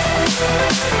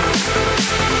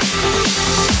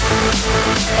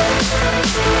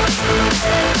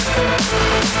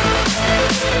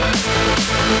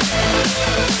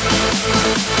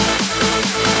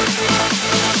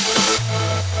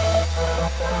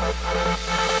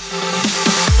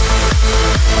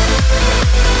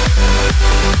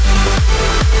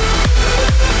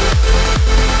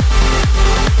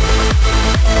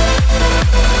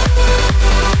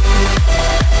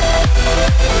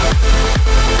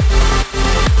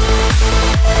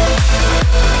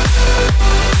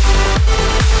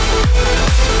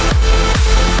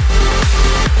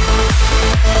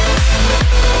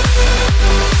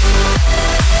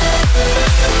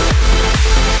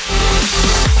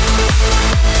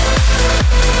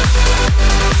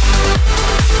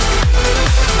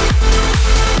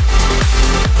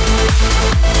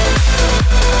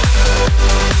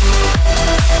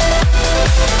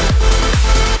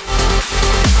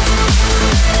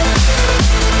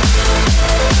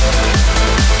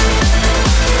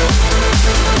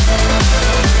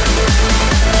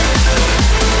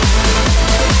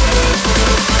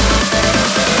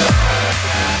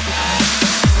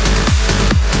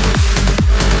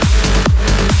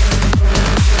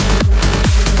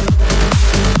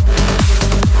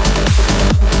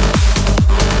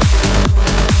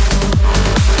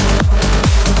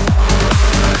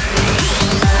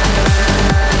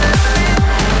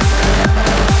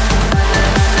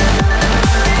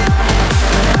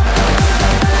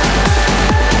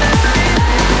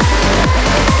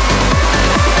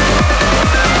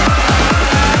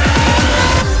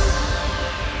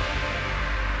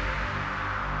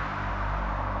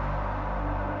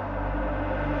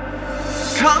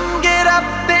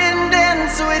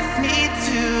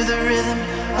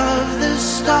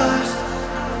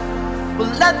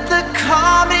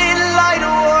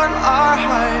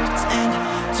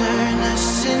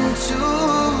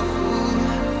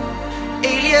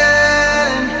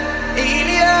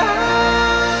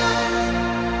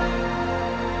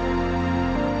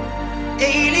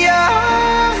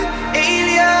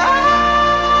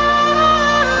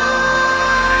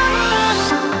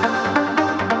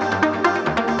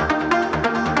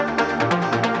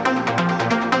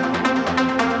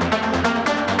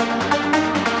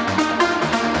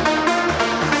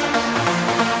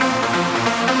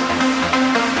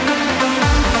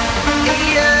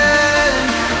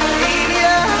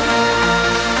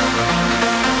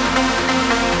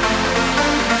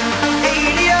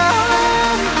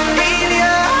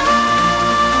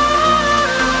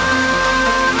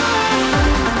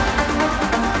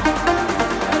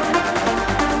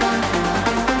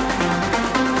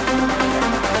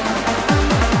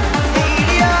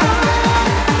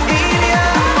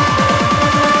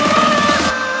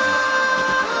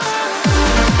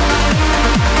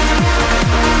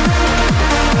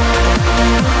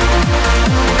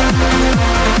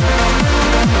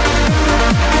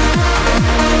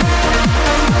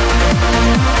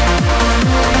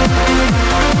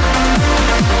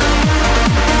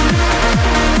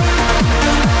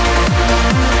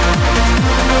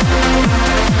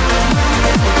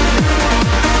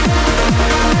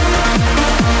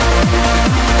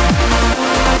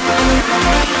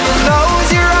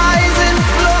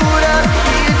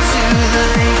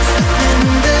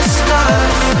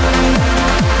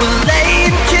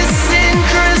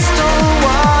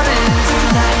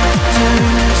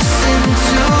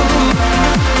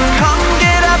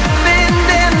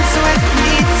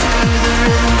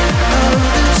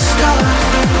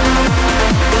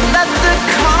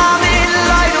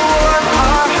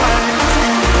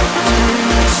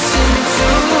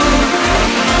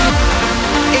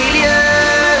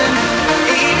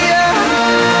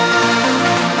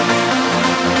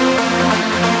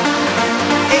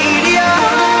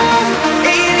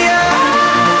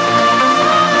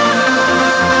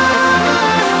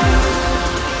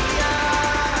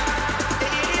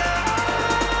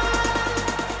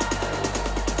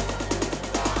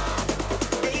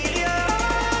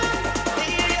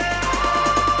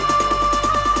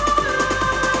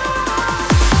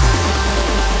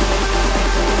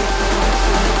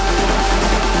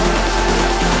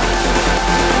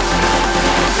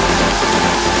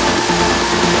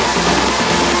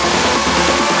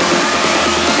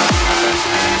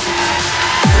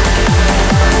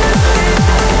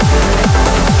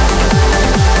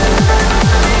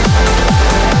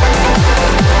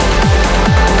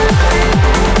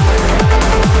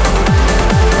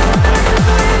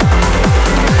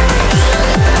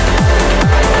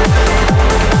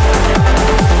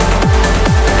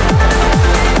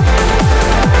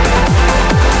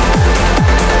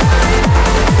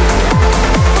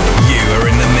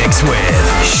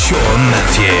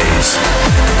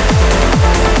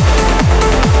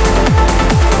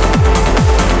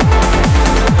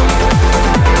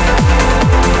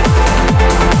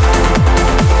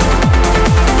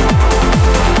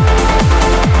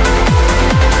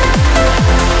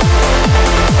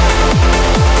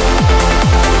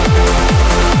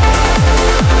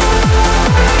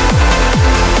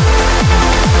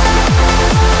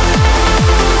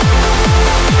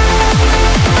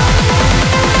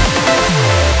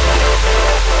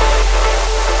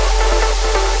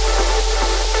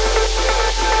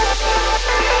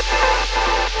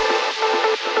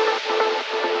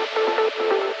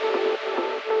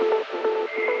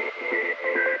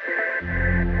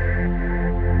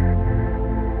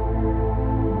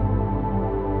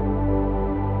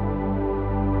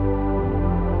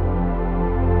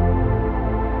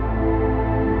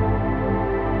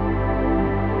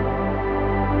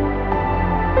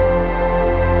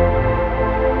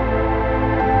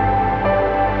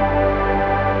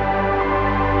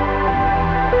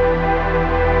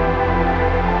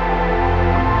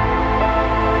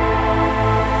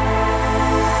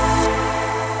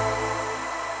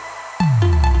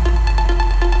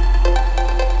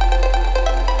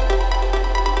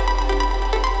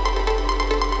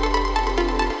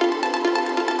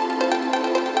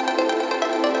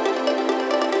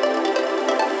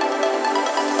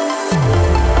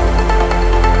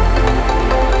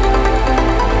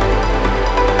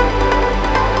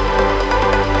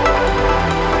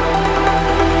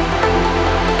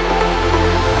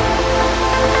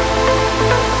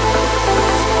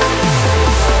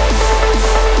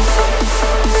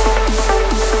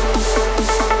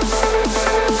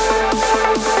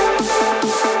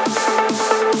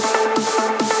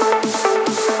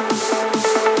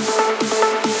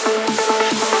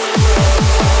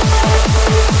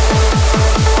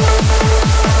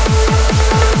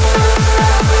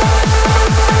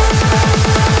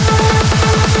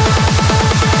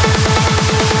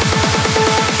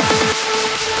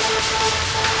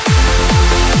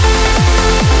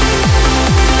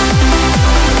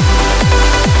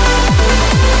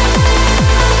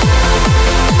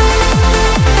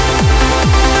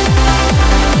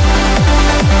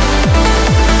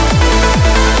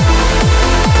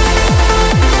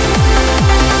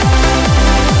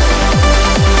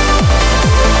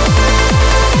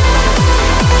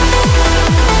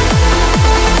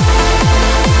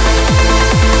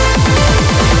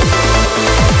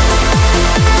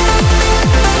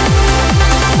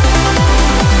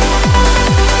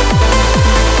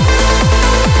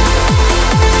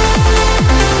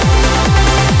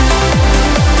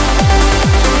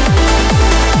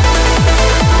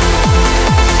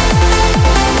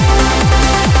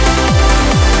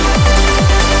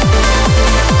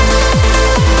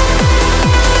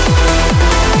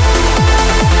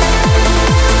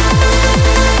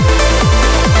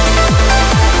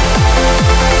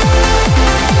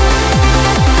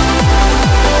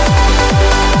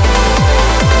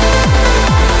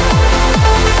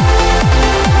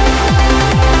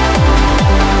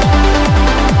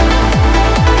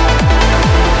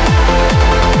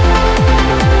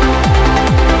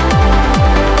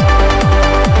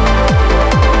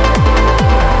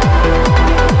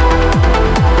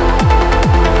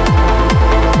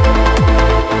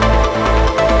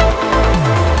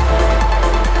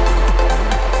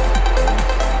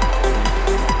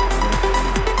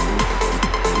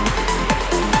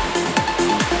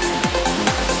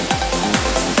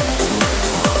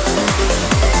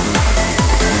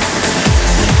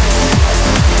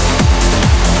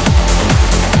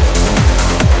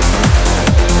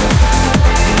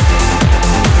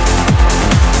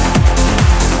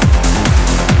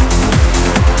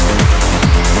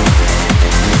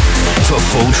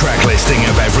 listing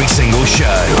of every single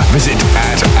show, visit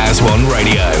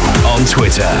 @AS1Radio on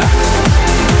Twitter.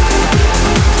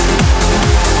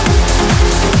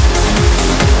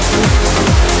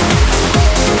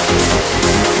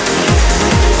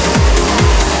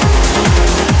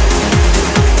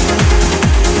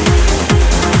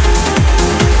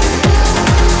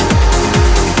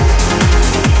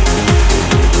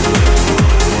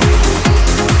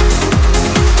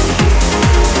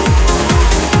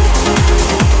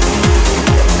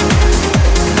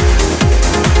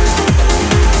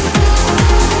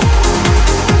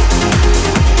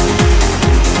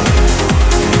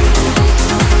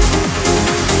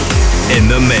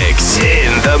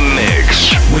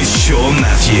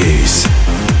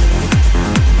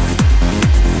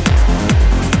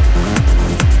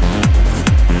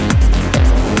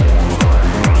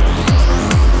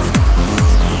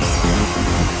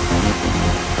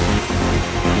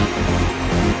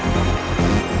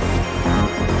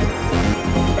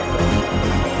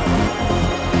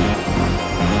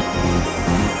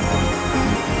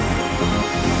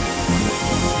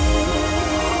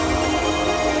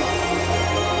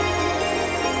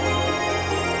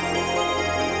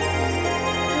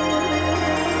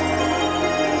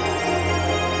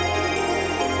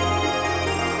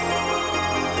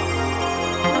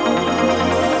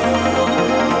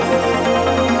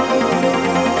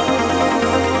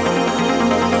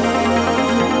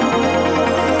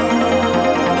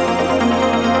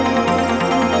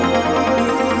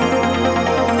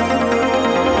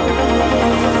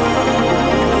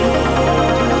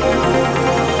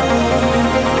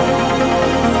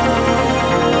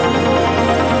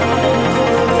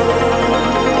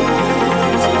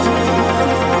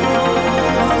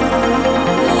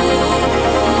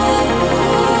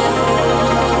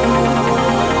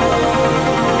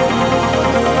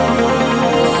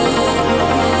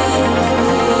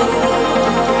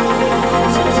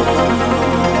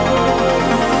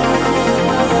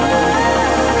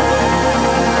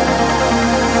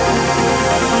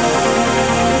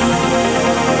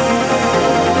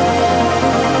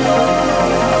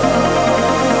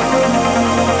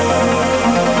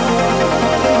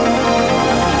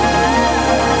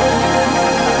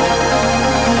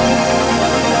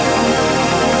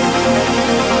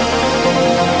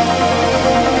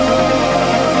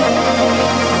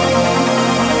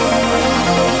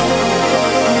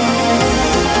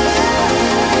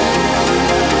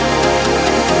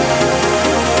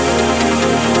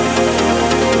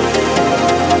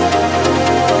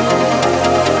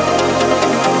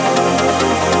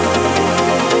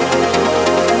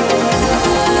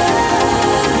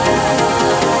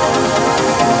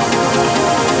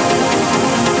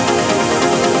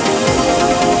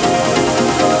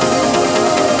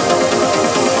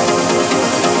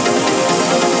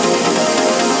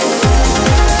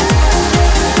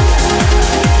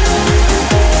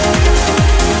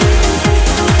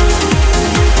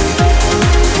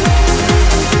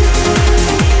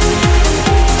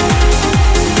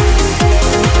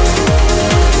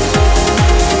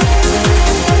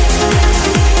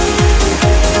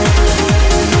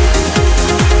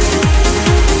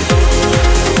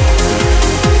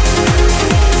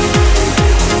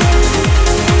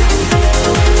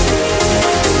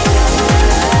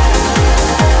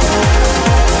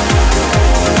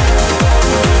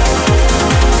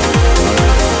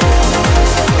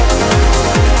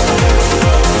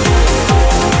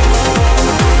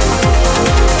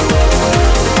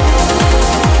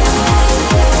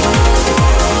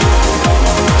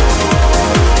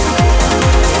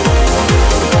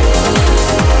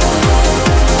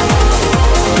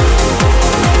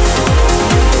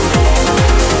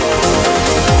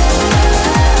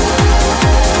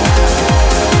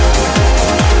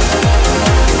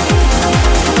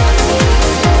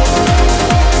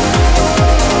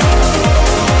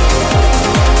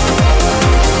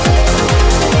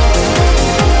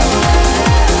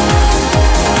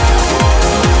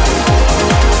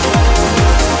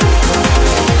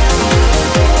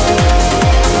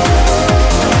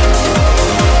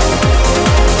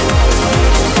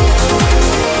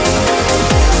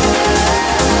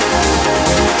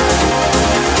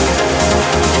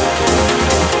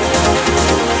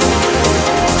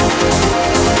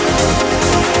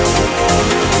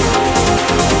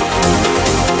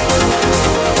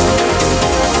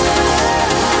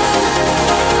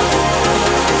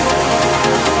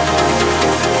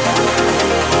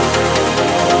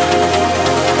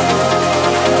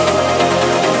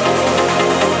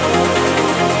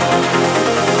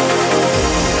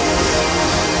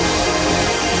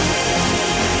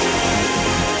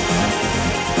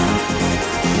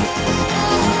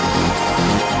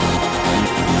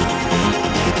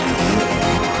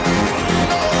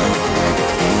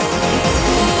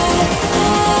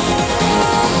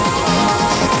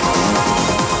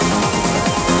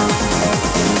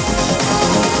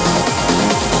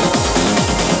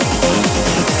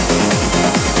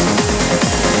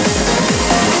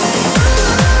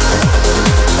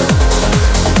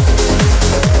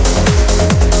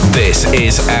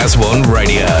 is As One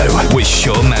Radio with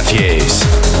Sean Matthews.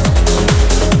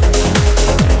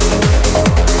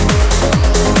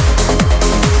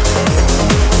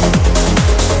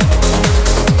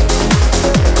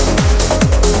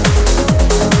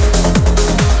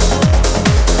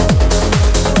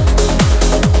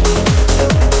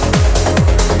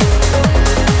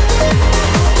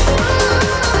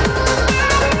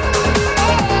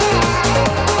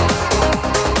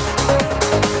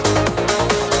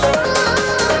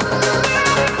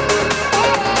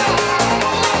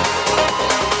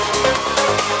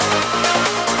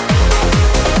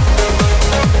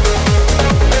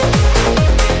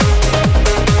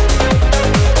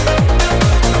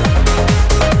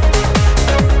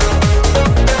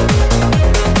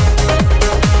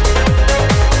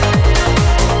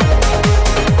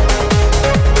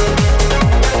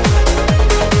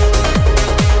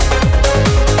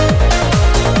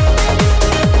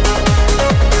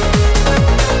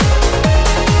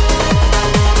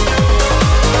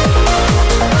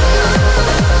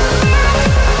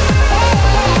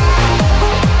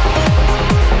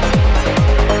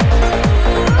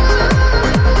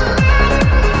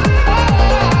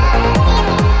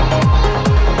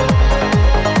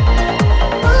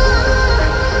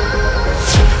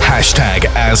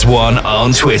 One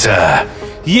on Twitter.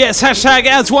 Yes, hashtag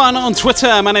 #AsOne on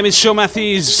Twitter. My name is Sean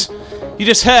Matthews. You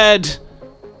just heard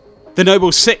The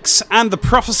Noble Six and The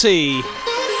Prophecy.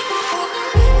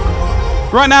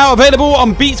 Right now available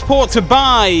on Beatport to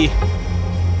buy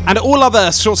and all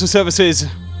other sorts of services.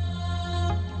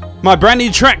 My brand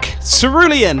new track,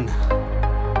 Cerulean.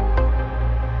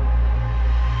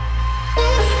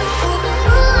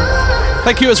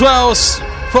 Thank you as well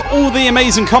for all the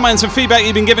amazing comments and feedback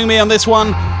you've been giving me on this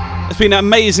one. It's been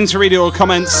amazing to read your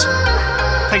comments.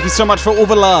 Thank you so much for all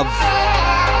the love.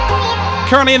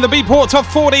 Currently in the Beatport Top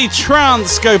 40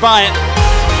 Trance. Go buy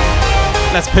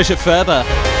it. Let's push it further.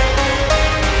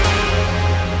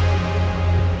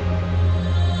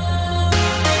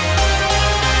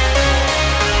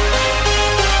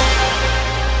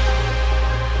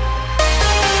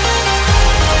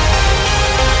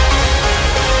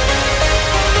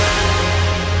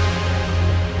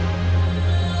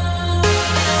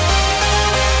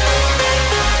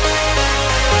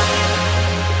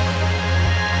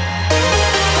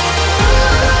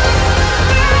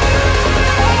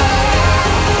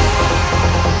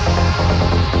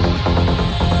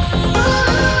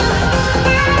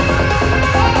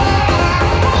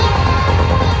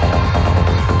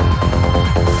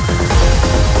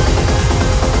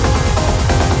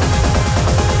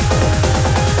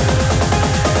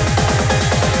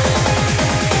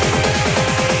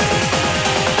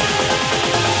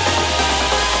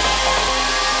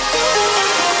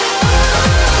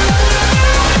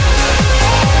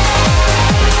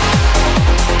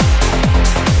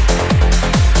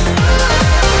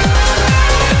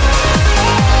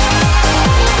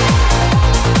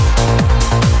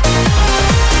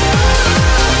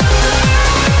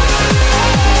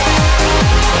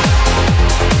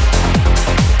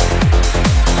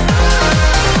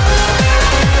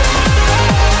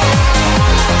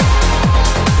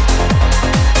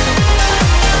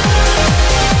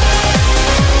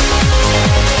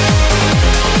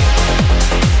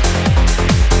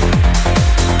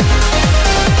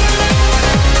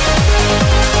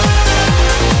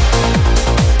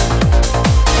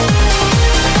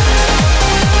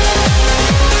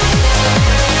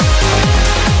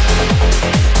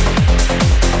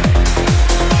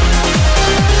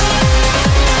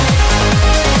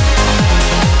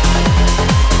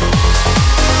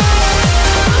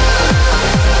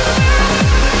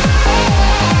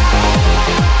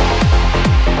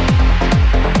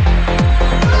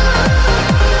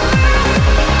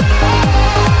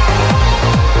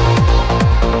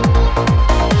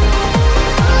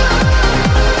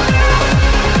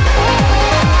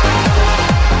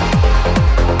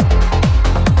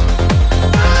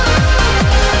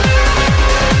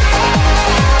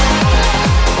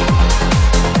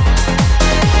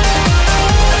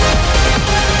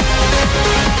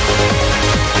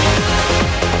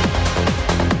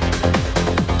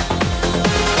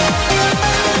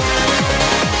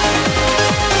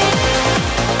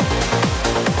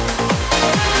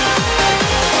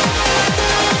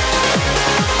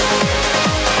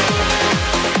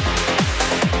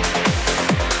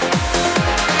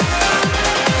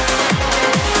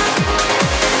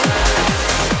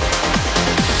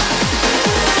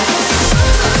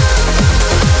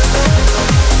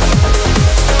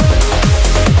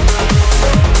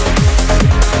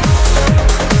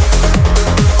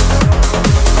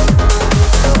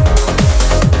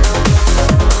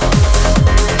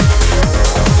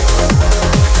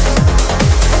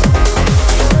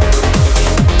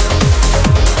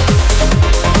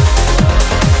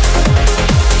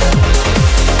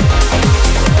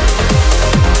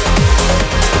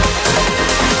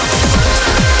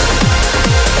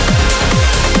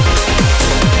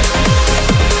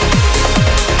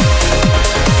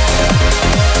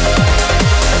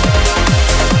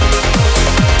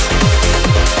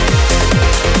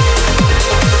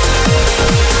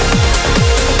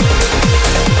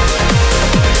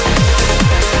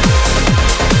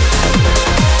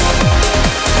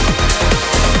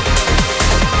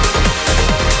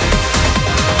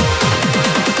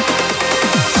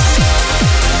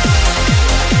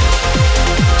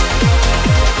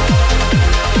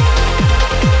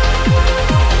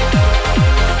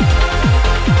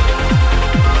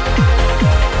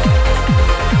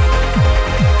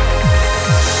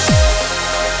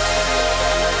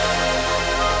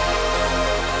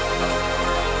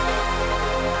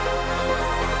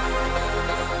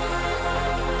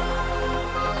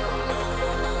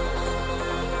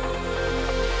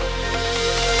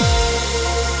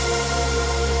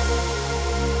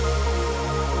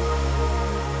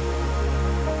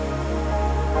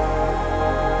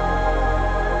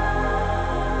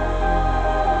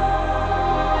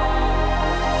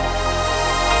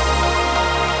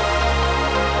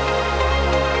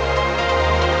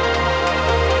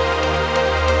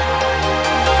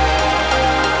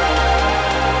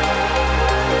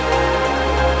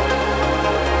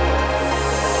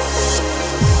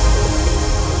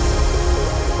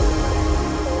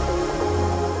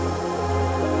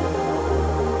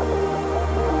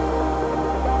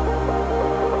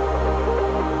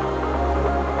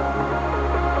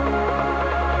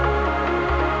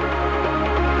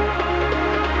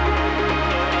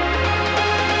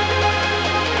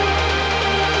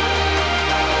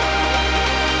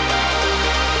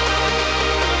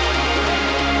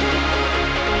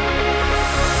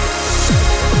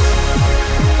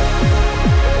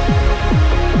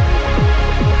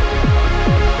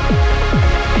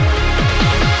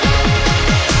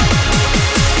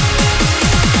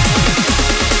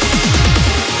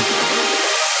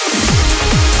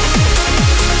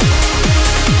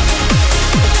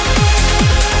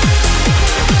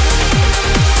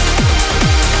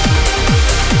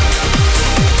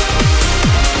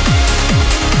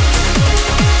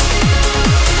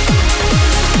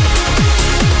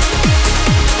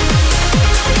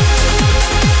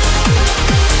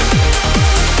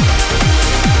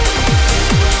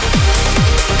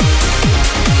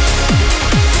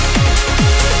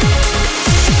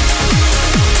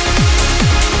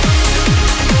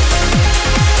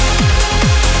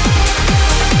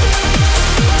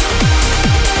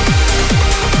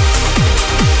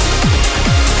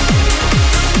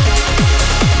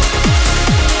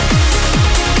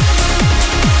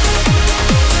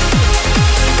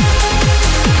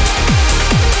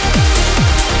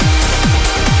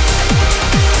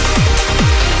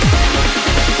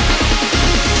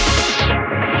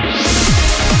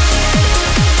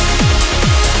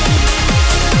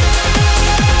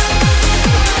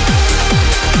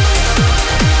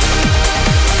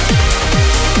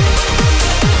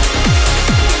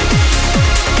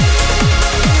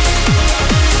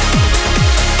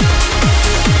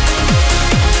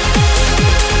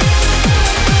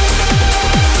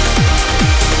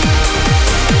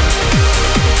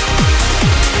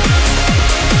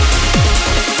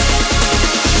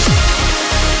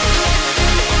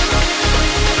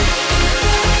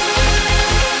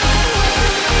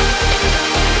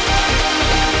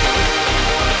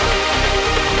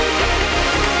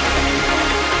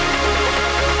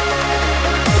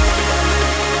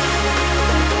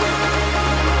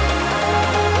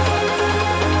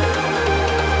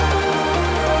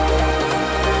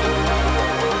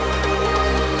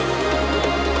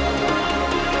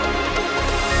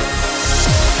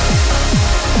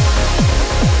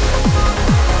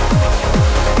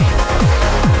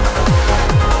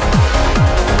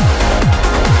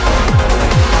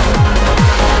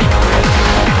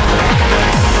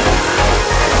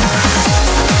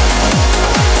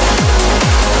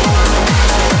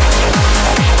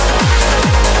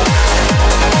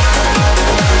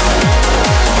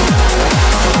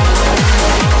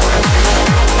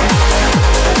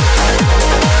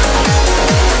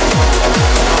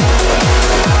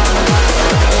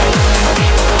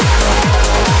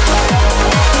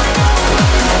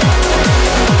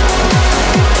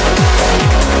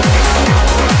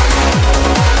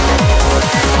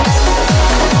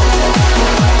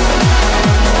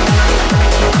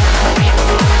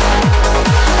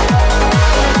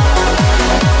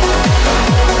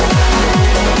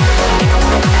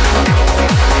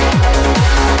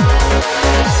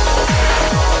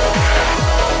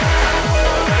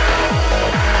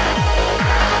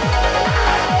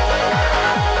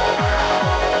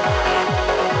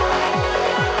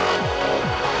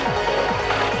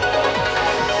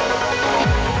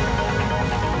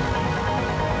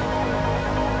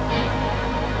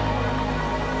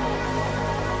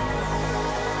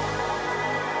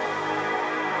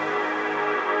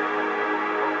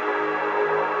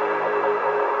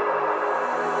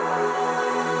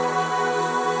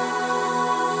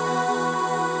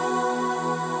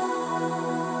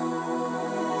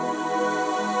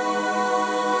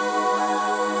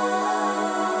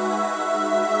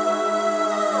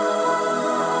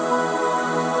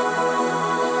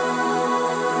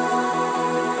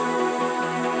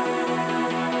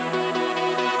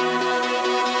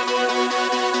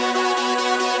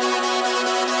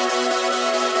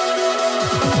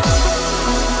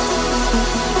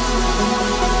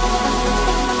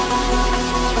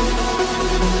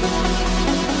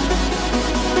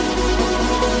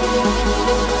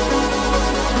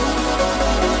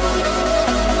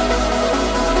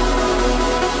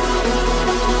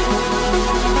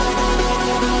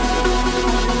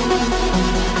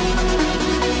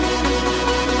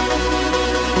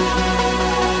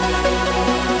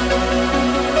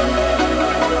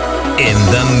 in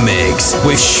the mix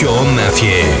with Sean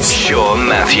Matthews. Sean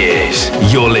Matthews.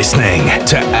 You're listening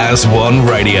to As One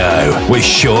Radio with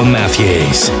Sean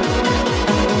Matthews.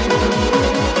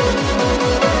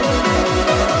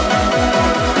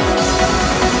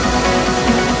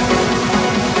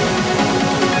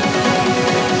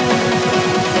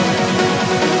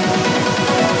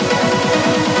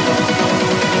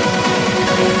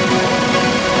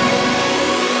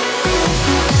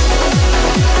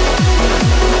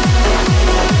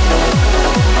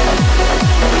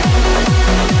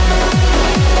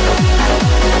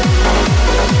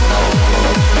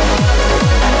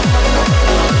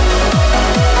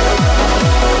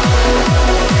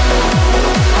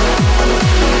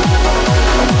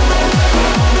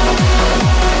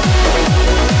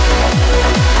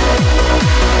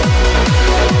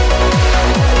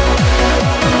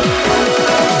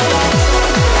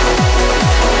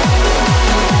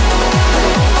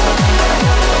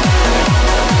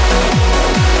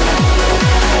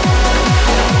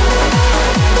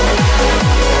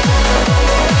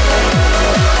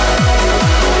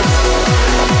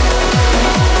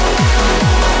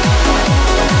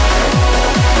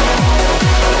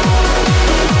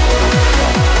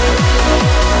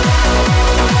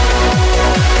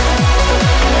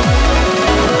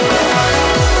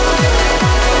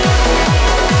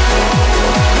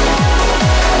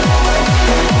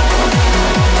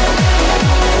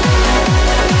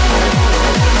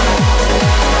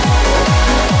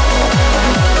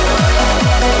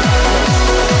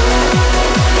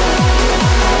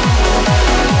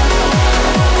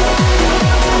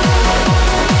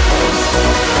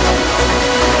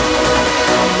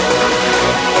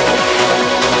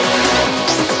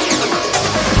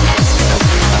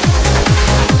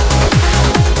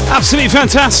 Absolutely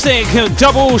fantastic.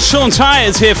 Double Sean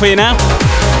Tyers here for you now.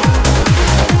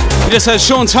 You just heard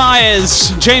Sean Tyers,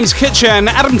 James Kitchen,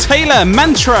 Adam Taylor,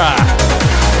 Mantra.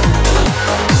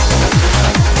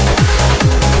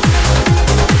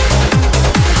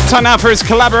 Time now for his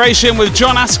collaboration with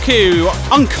John Askew,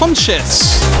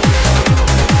 Unconscious.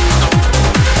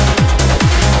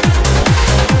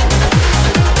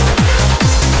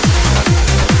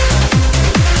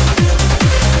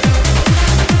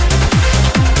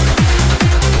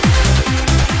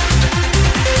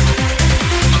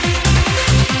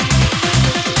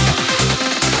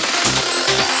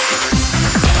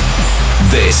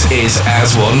 This is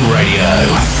As One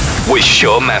Radio with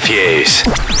Sean Matthews.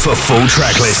 For full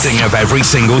track listing of every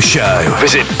single show,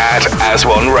 visit @As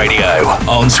One Radio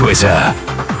on Twitter.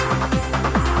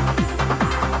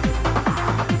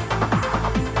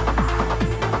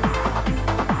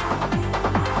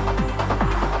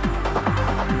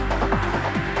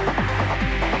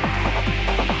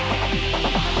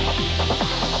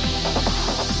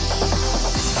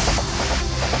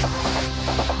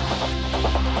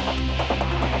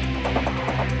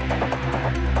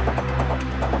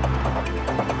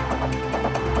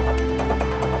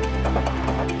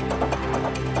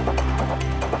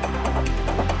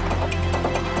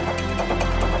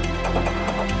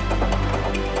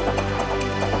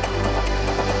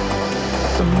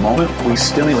 We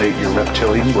stimulate your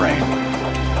reptilian brain.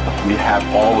 We have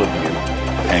all of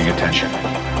you paying attention.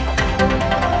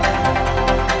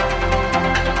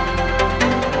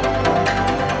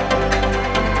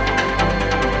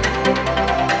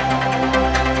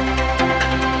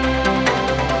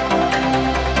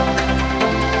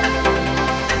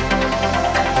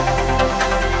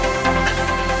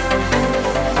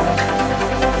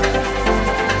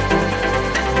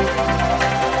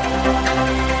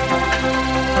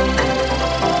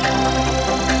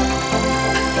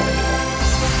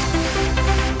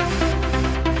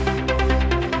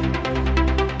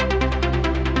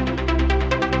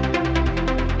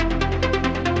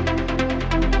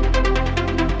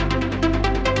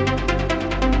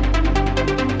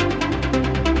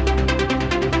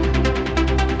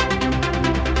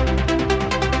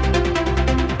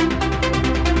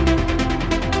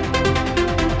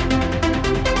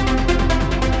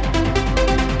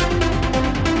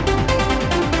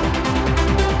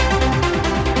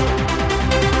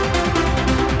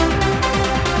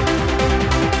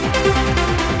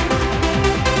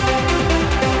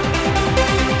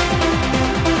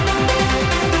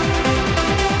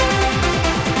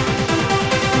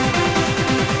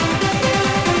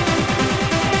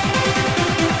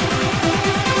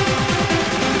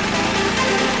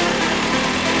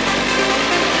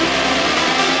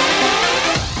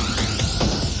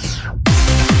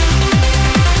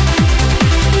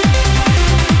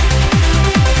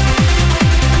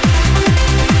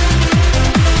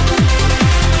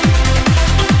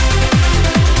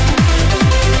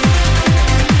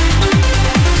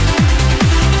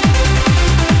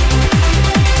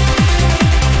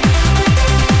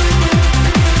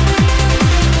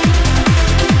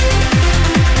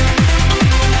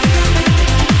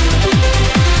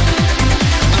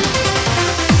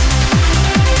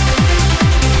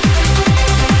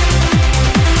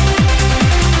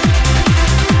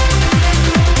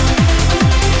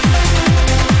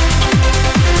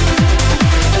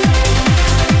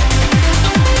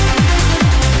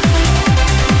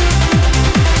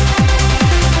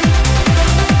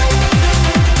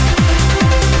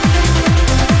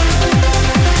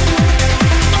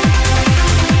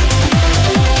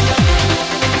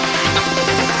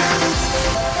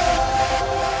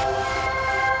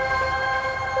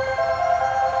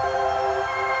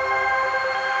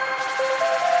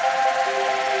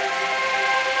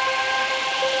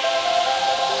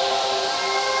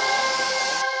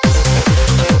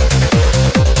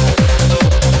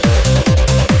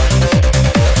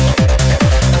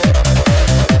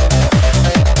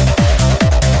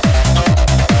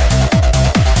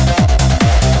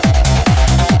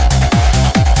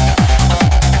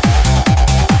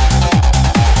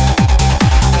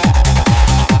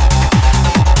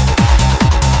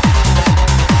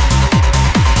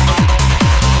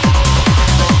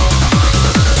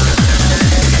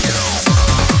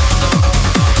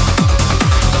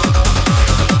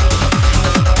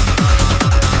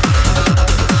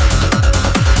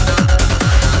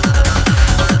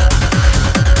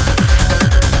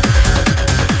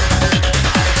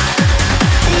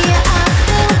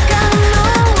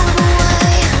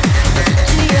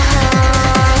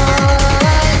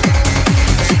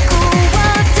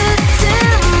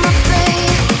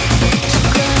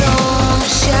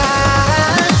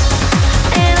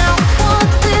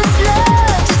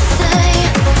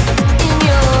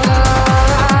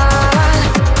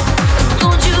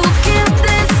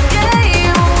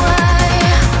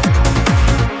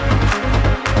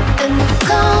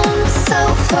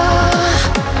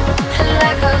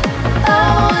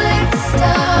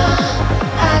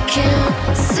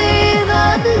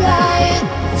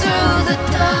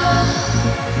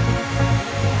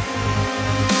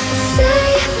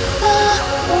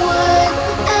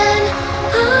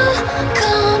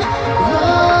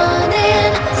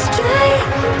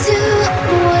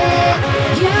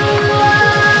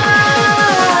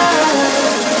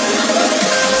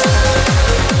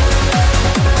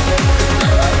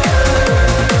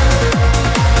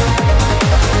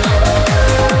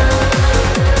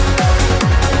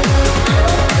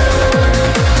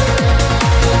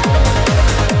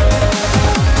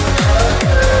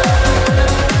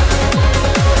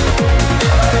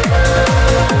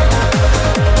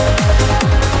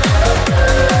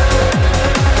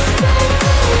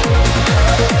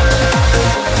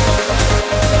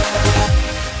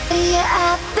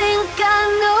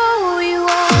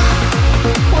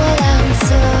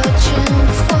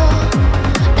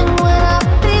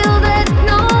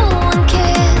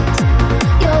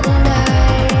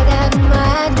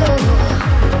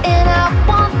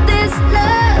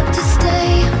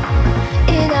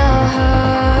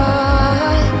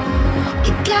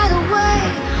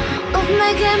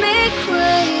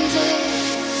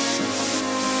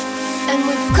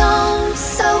 come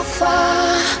so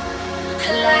far,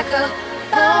 like a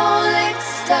falling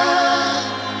star.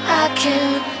 I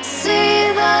can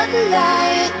see the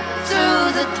light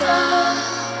through the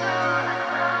dark.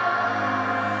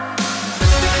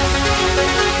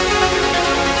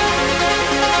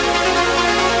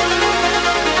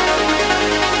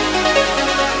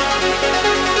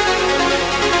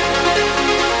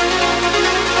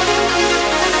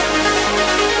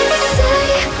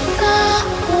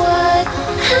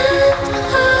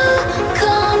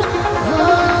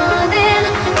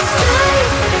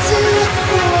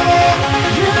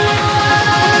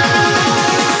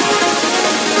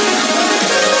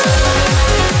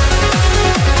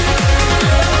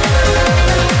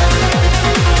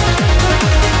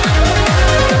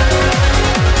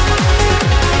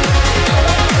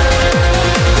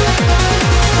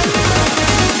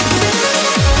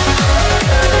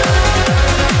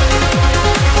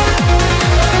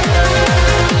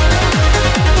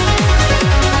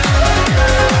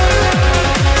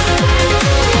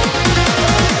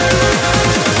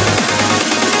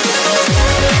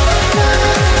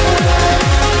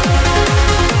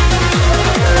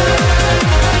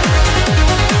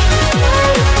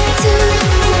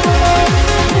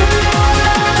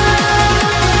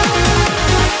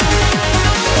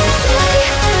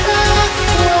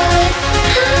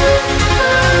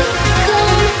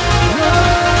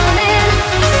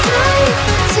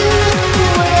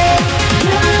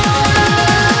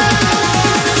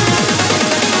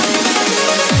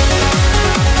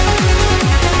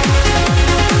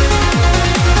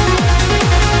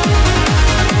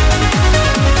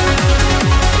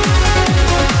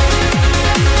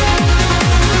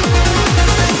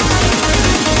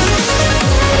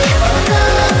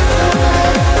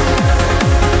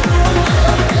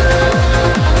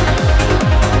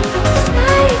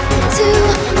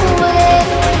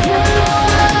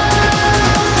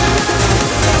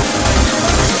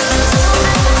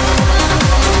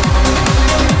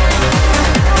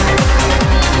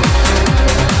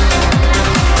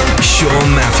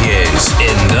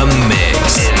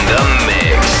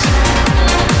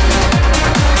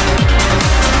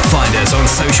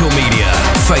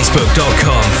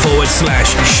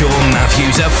 Sean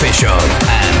Matthews Official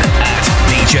and at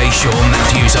DJ Sean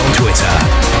Matthews on Twitter.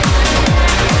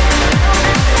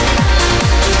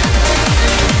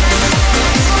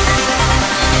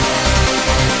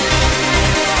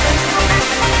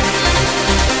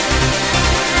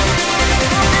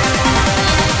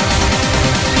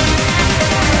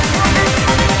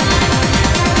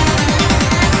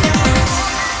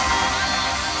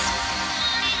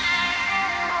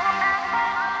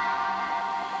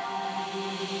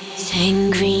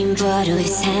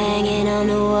 Bottles hanging on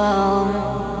the wall,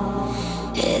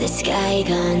 the sky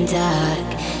gone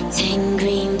dark. 10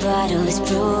 green bottles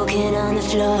broken on the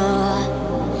floor.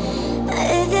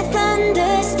 The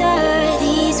thunder start,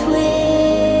 these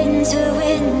winter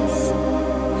winds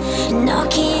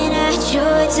knocking at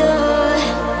your door.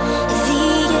 The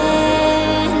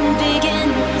end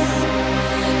begins.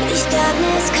 This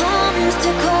darkness comes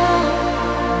to call.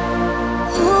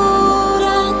 Hold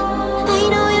on, I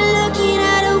know you're looking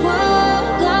at a world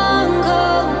gone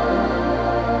cold.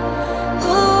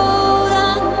 Hold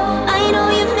on, I know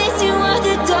you're missing what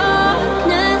the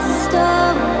darkness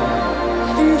stole.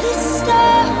 And this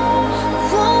star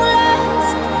won't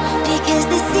last because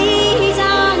the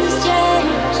seasons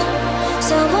change.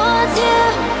 So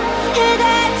until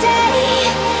that day,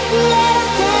 let us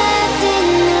dance in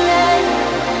the rain,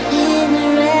 in the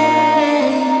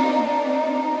rain.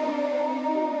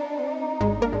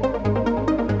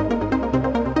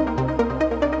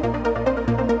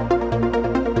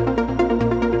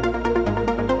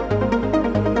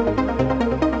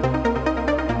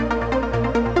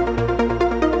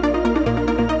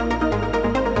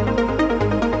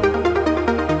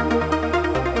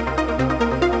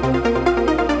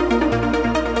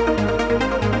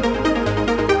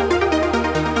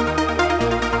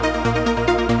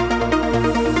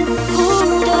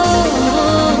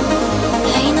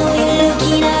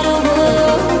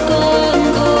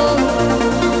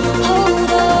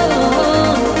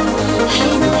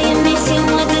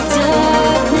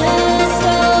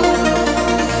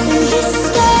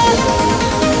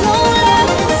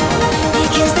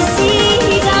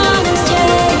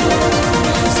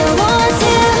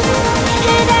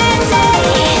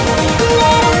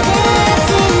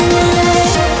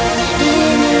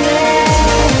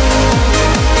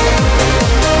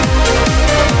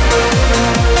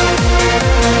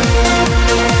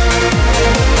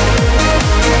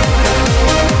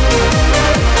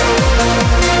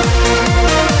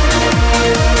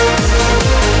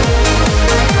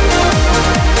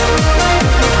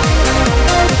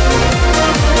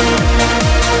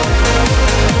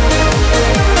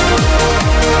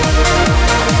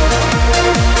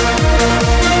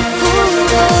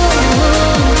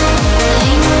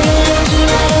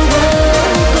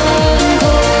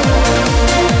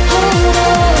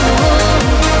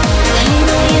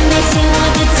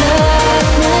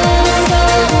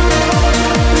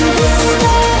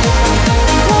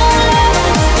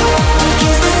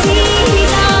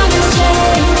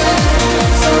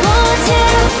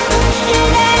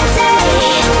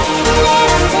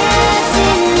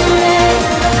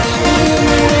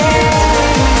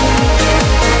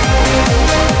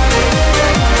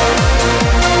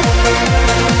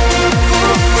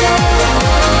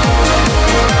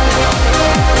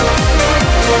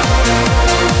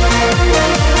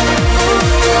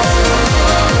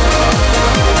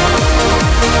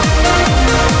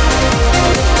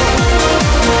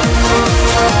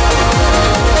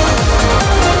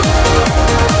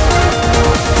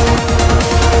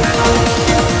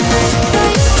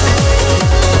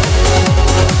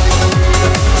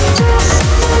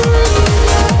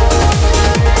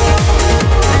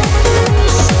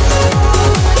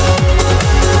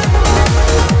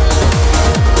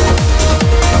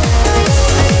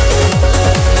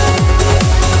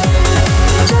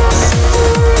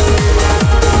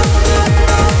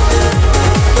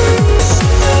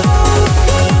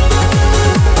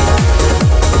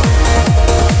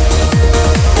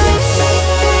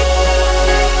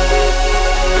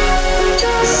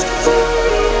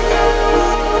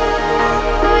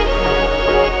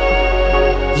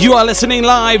 You are listening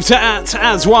live to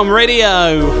As One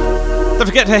Radio. Don't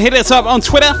forget to hit us up on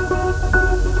Twitter.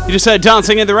 You just heard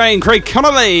Dancing in the Rain, Craig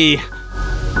Connolly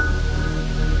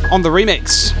on the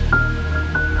remix.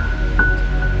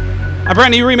 A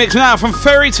brand new remix now from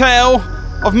Fairy Tale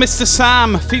of Mr.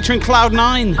 Sam featuring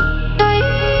Cloud9.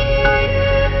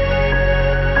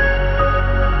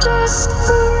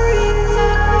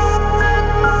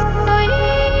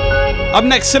 Up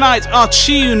next tonight, our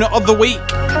tune of the week.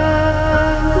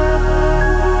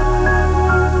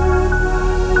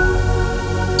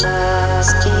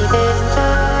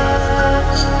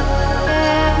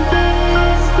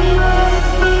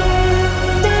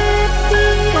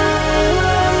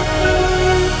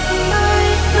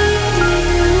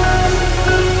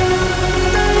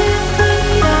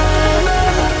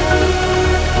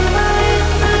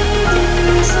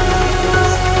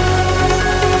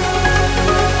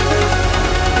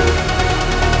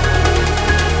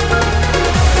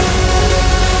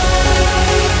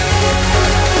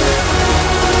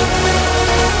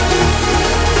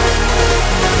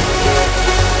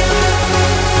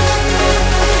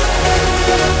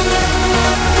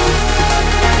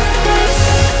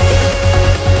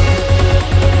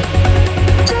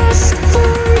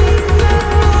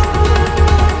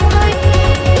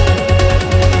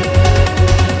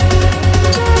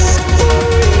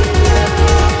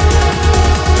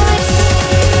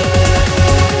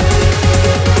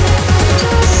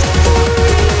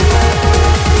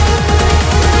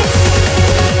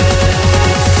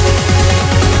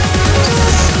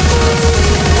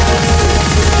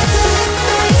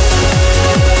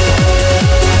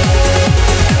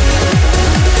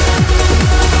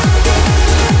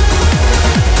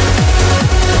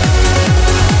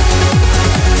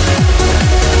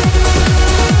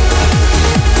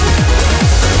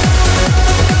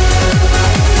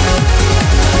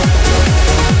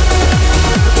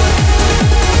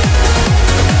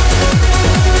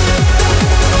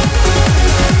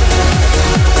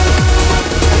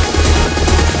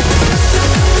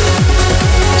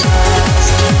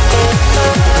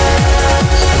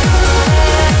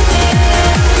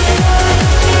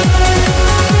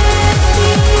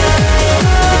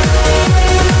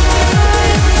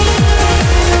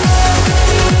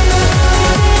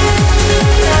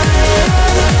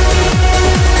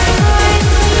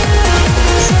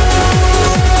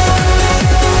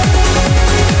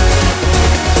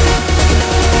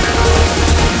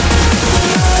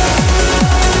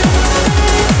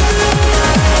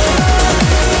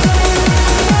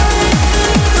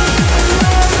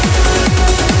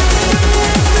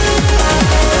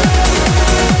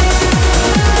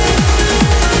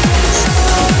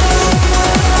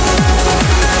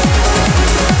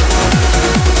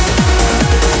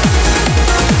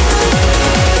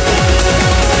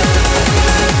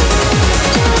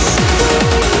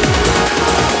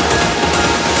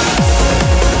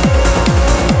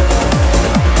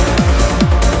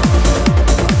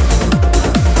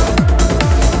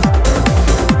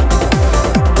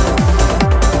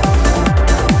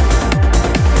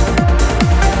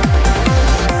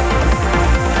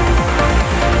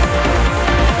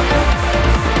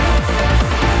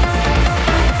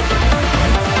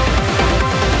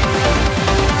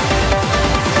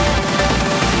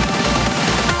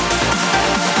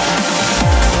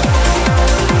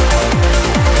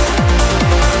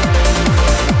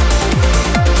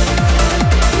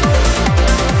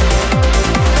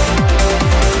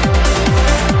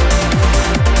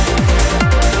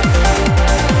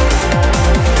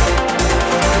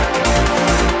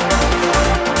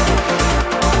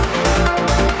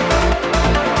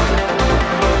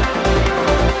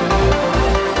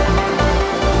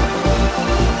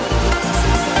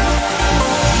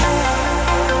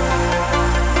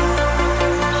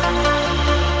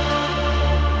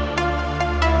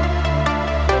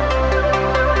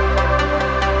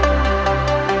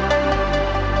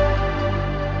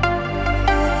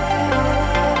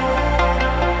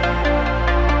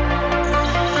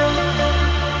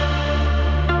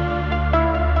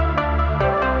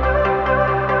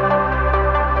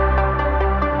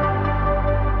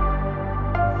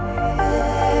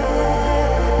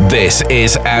 This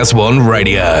is As One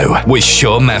Radio with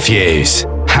Sean Matthews.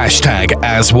 Hashtag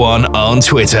As One on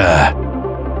Twitter.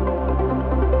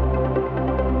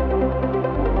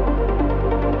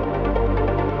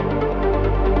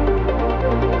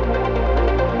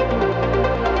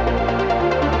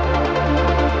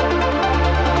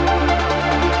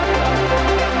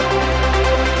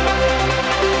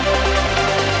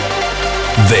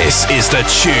 This is the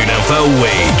tune of the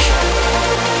week.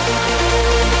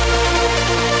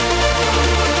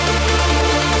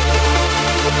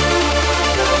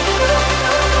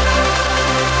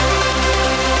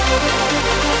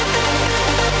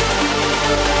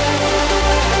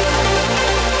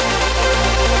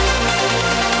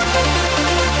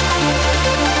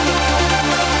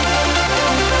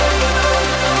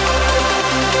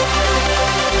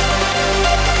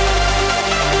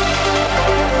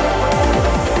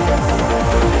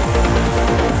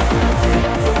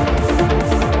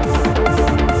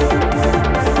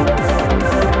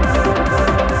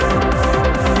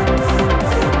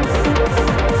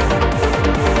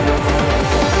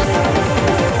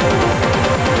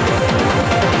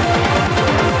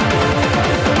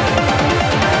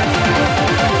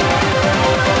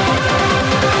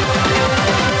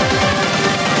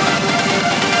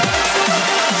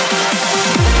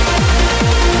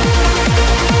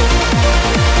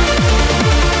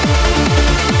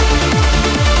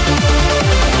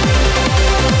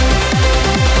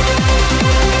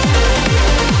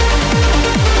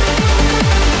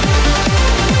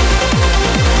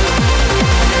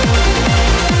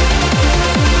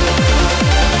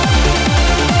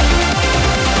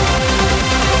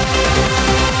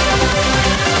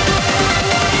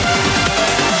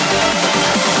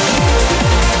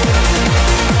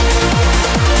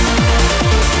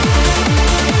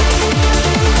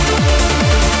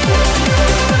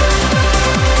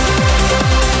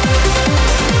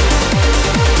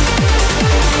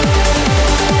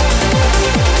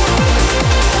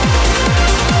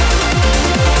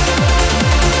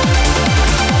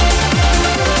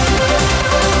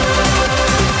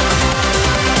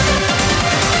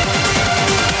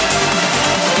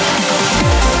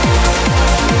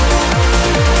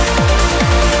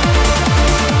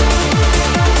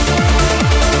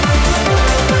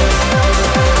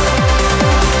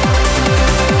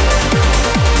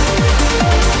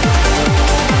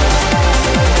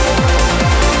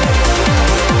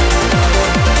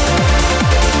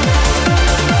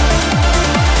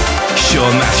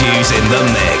 Matthews in the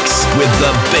mix with the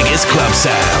biggest club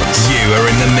sounds. You are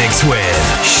in the mix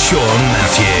with Sean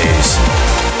Matthews.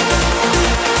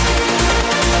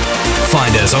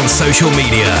 Find us on social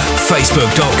media,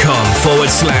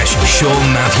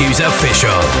 facebook.com/Sean Matthews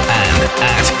Official and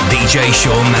at DJ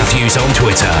Sean Matthews on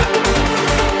Twitter.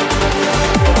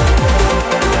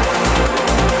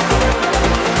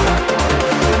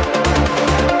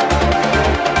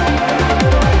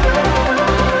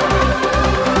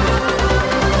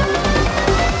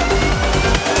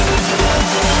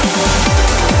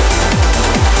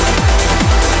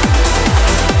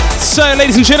 So,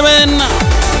 ladies and gentlemen,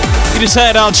 you just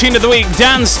heard our tune of the week,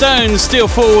 Dan Stone's Still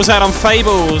Falls, out on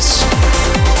Fables.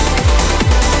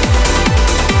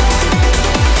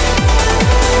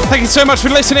 Thank you so much for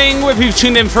listening. Wherever you've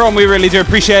tuned in from, we really do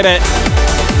appreciate it.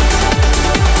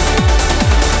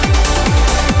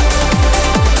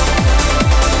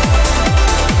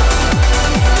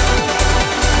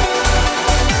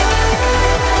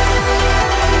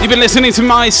 You've been listening to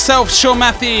myself, Sean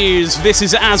Matthews. This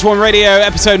is As One Radio,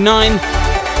 episode 9.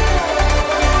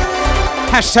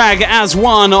 Hashtag As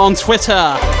One on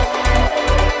Twitter.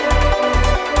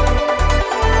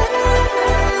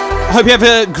 I hope you have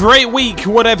a great week,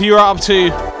 whatever you're up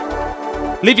to.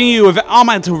 Leaving you with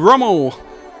Ahmad Rommel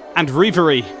and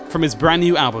Reverie from his brand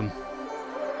new album.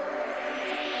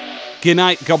 Good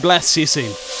night, God bless, see you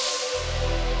soon.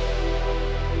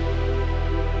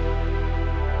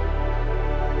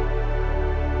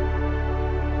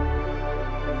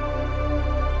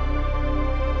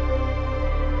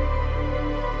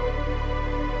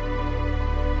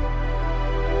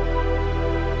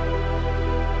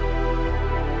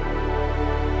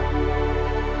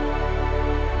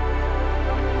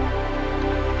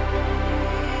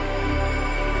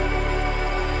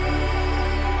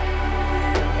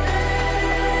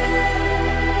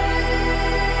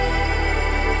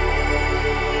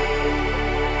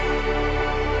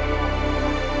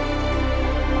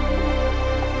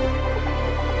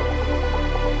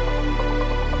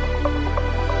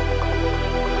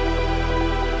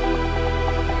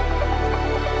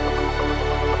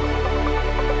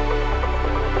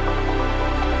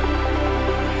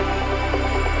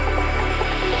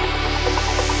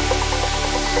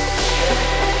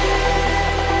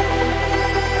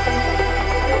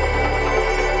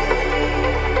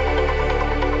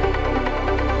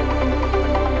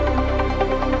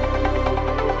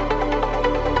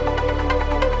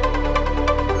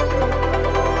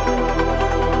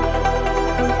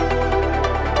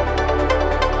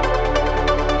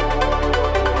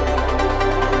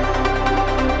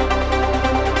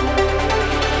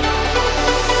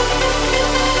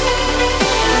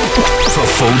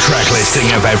 Full track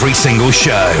listing of every single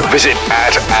show. Visit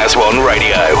at As One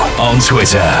Radio on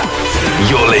Twitter.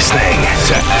 You're listening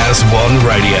to As One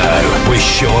Radio with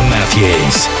Sean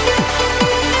Matthews.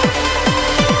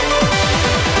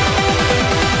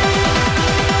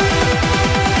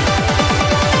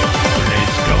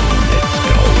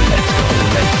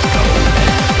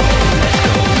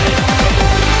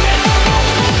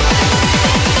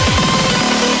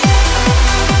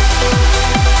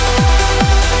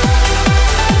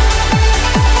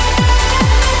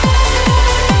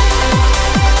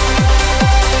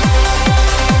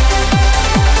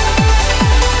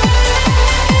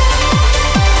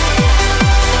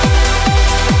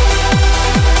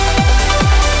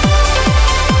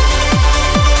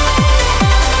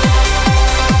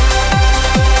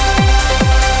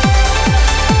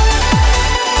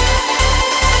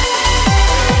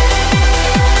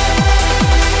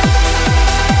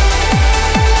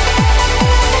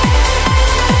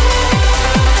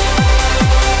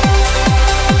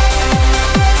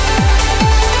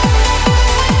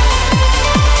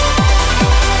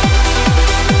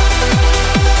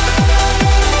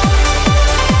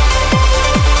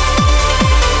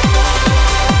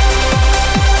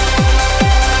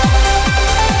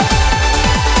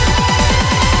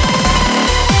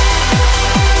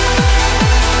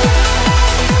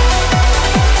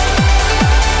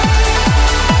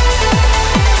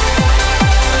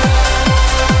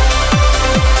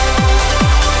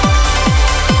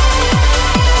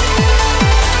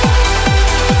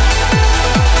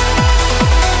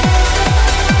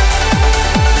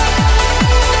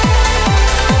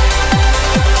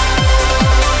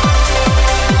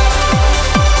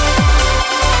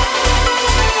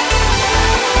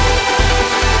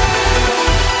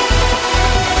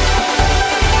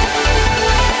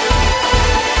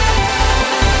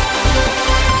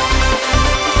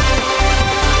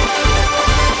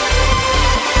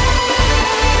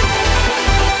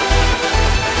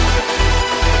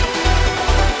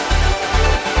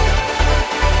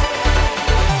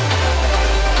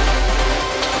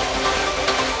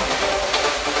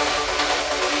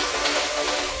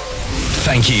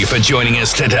 thank you for joining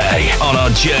us today on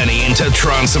our journey into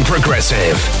trance and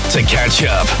progressive. To catch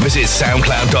up, visit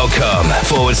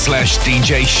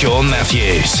soundcloud.com/DJ Sean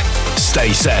Matthews.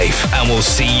 Stay safe, and we'll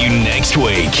see you next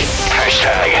week.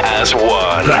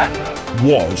 #as1. That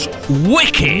was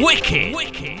wicked.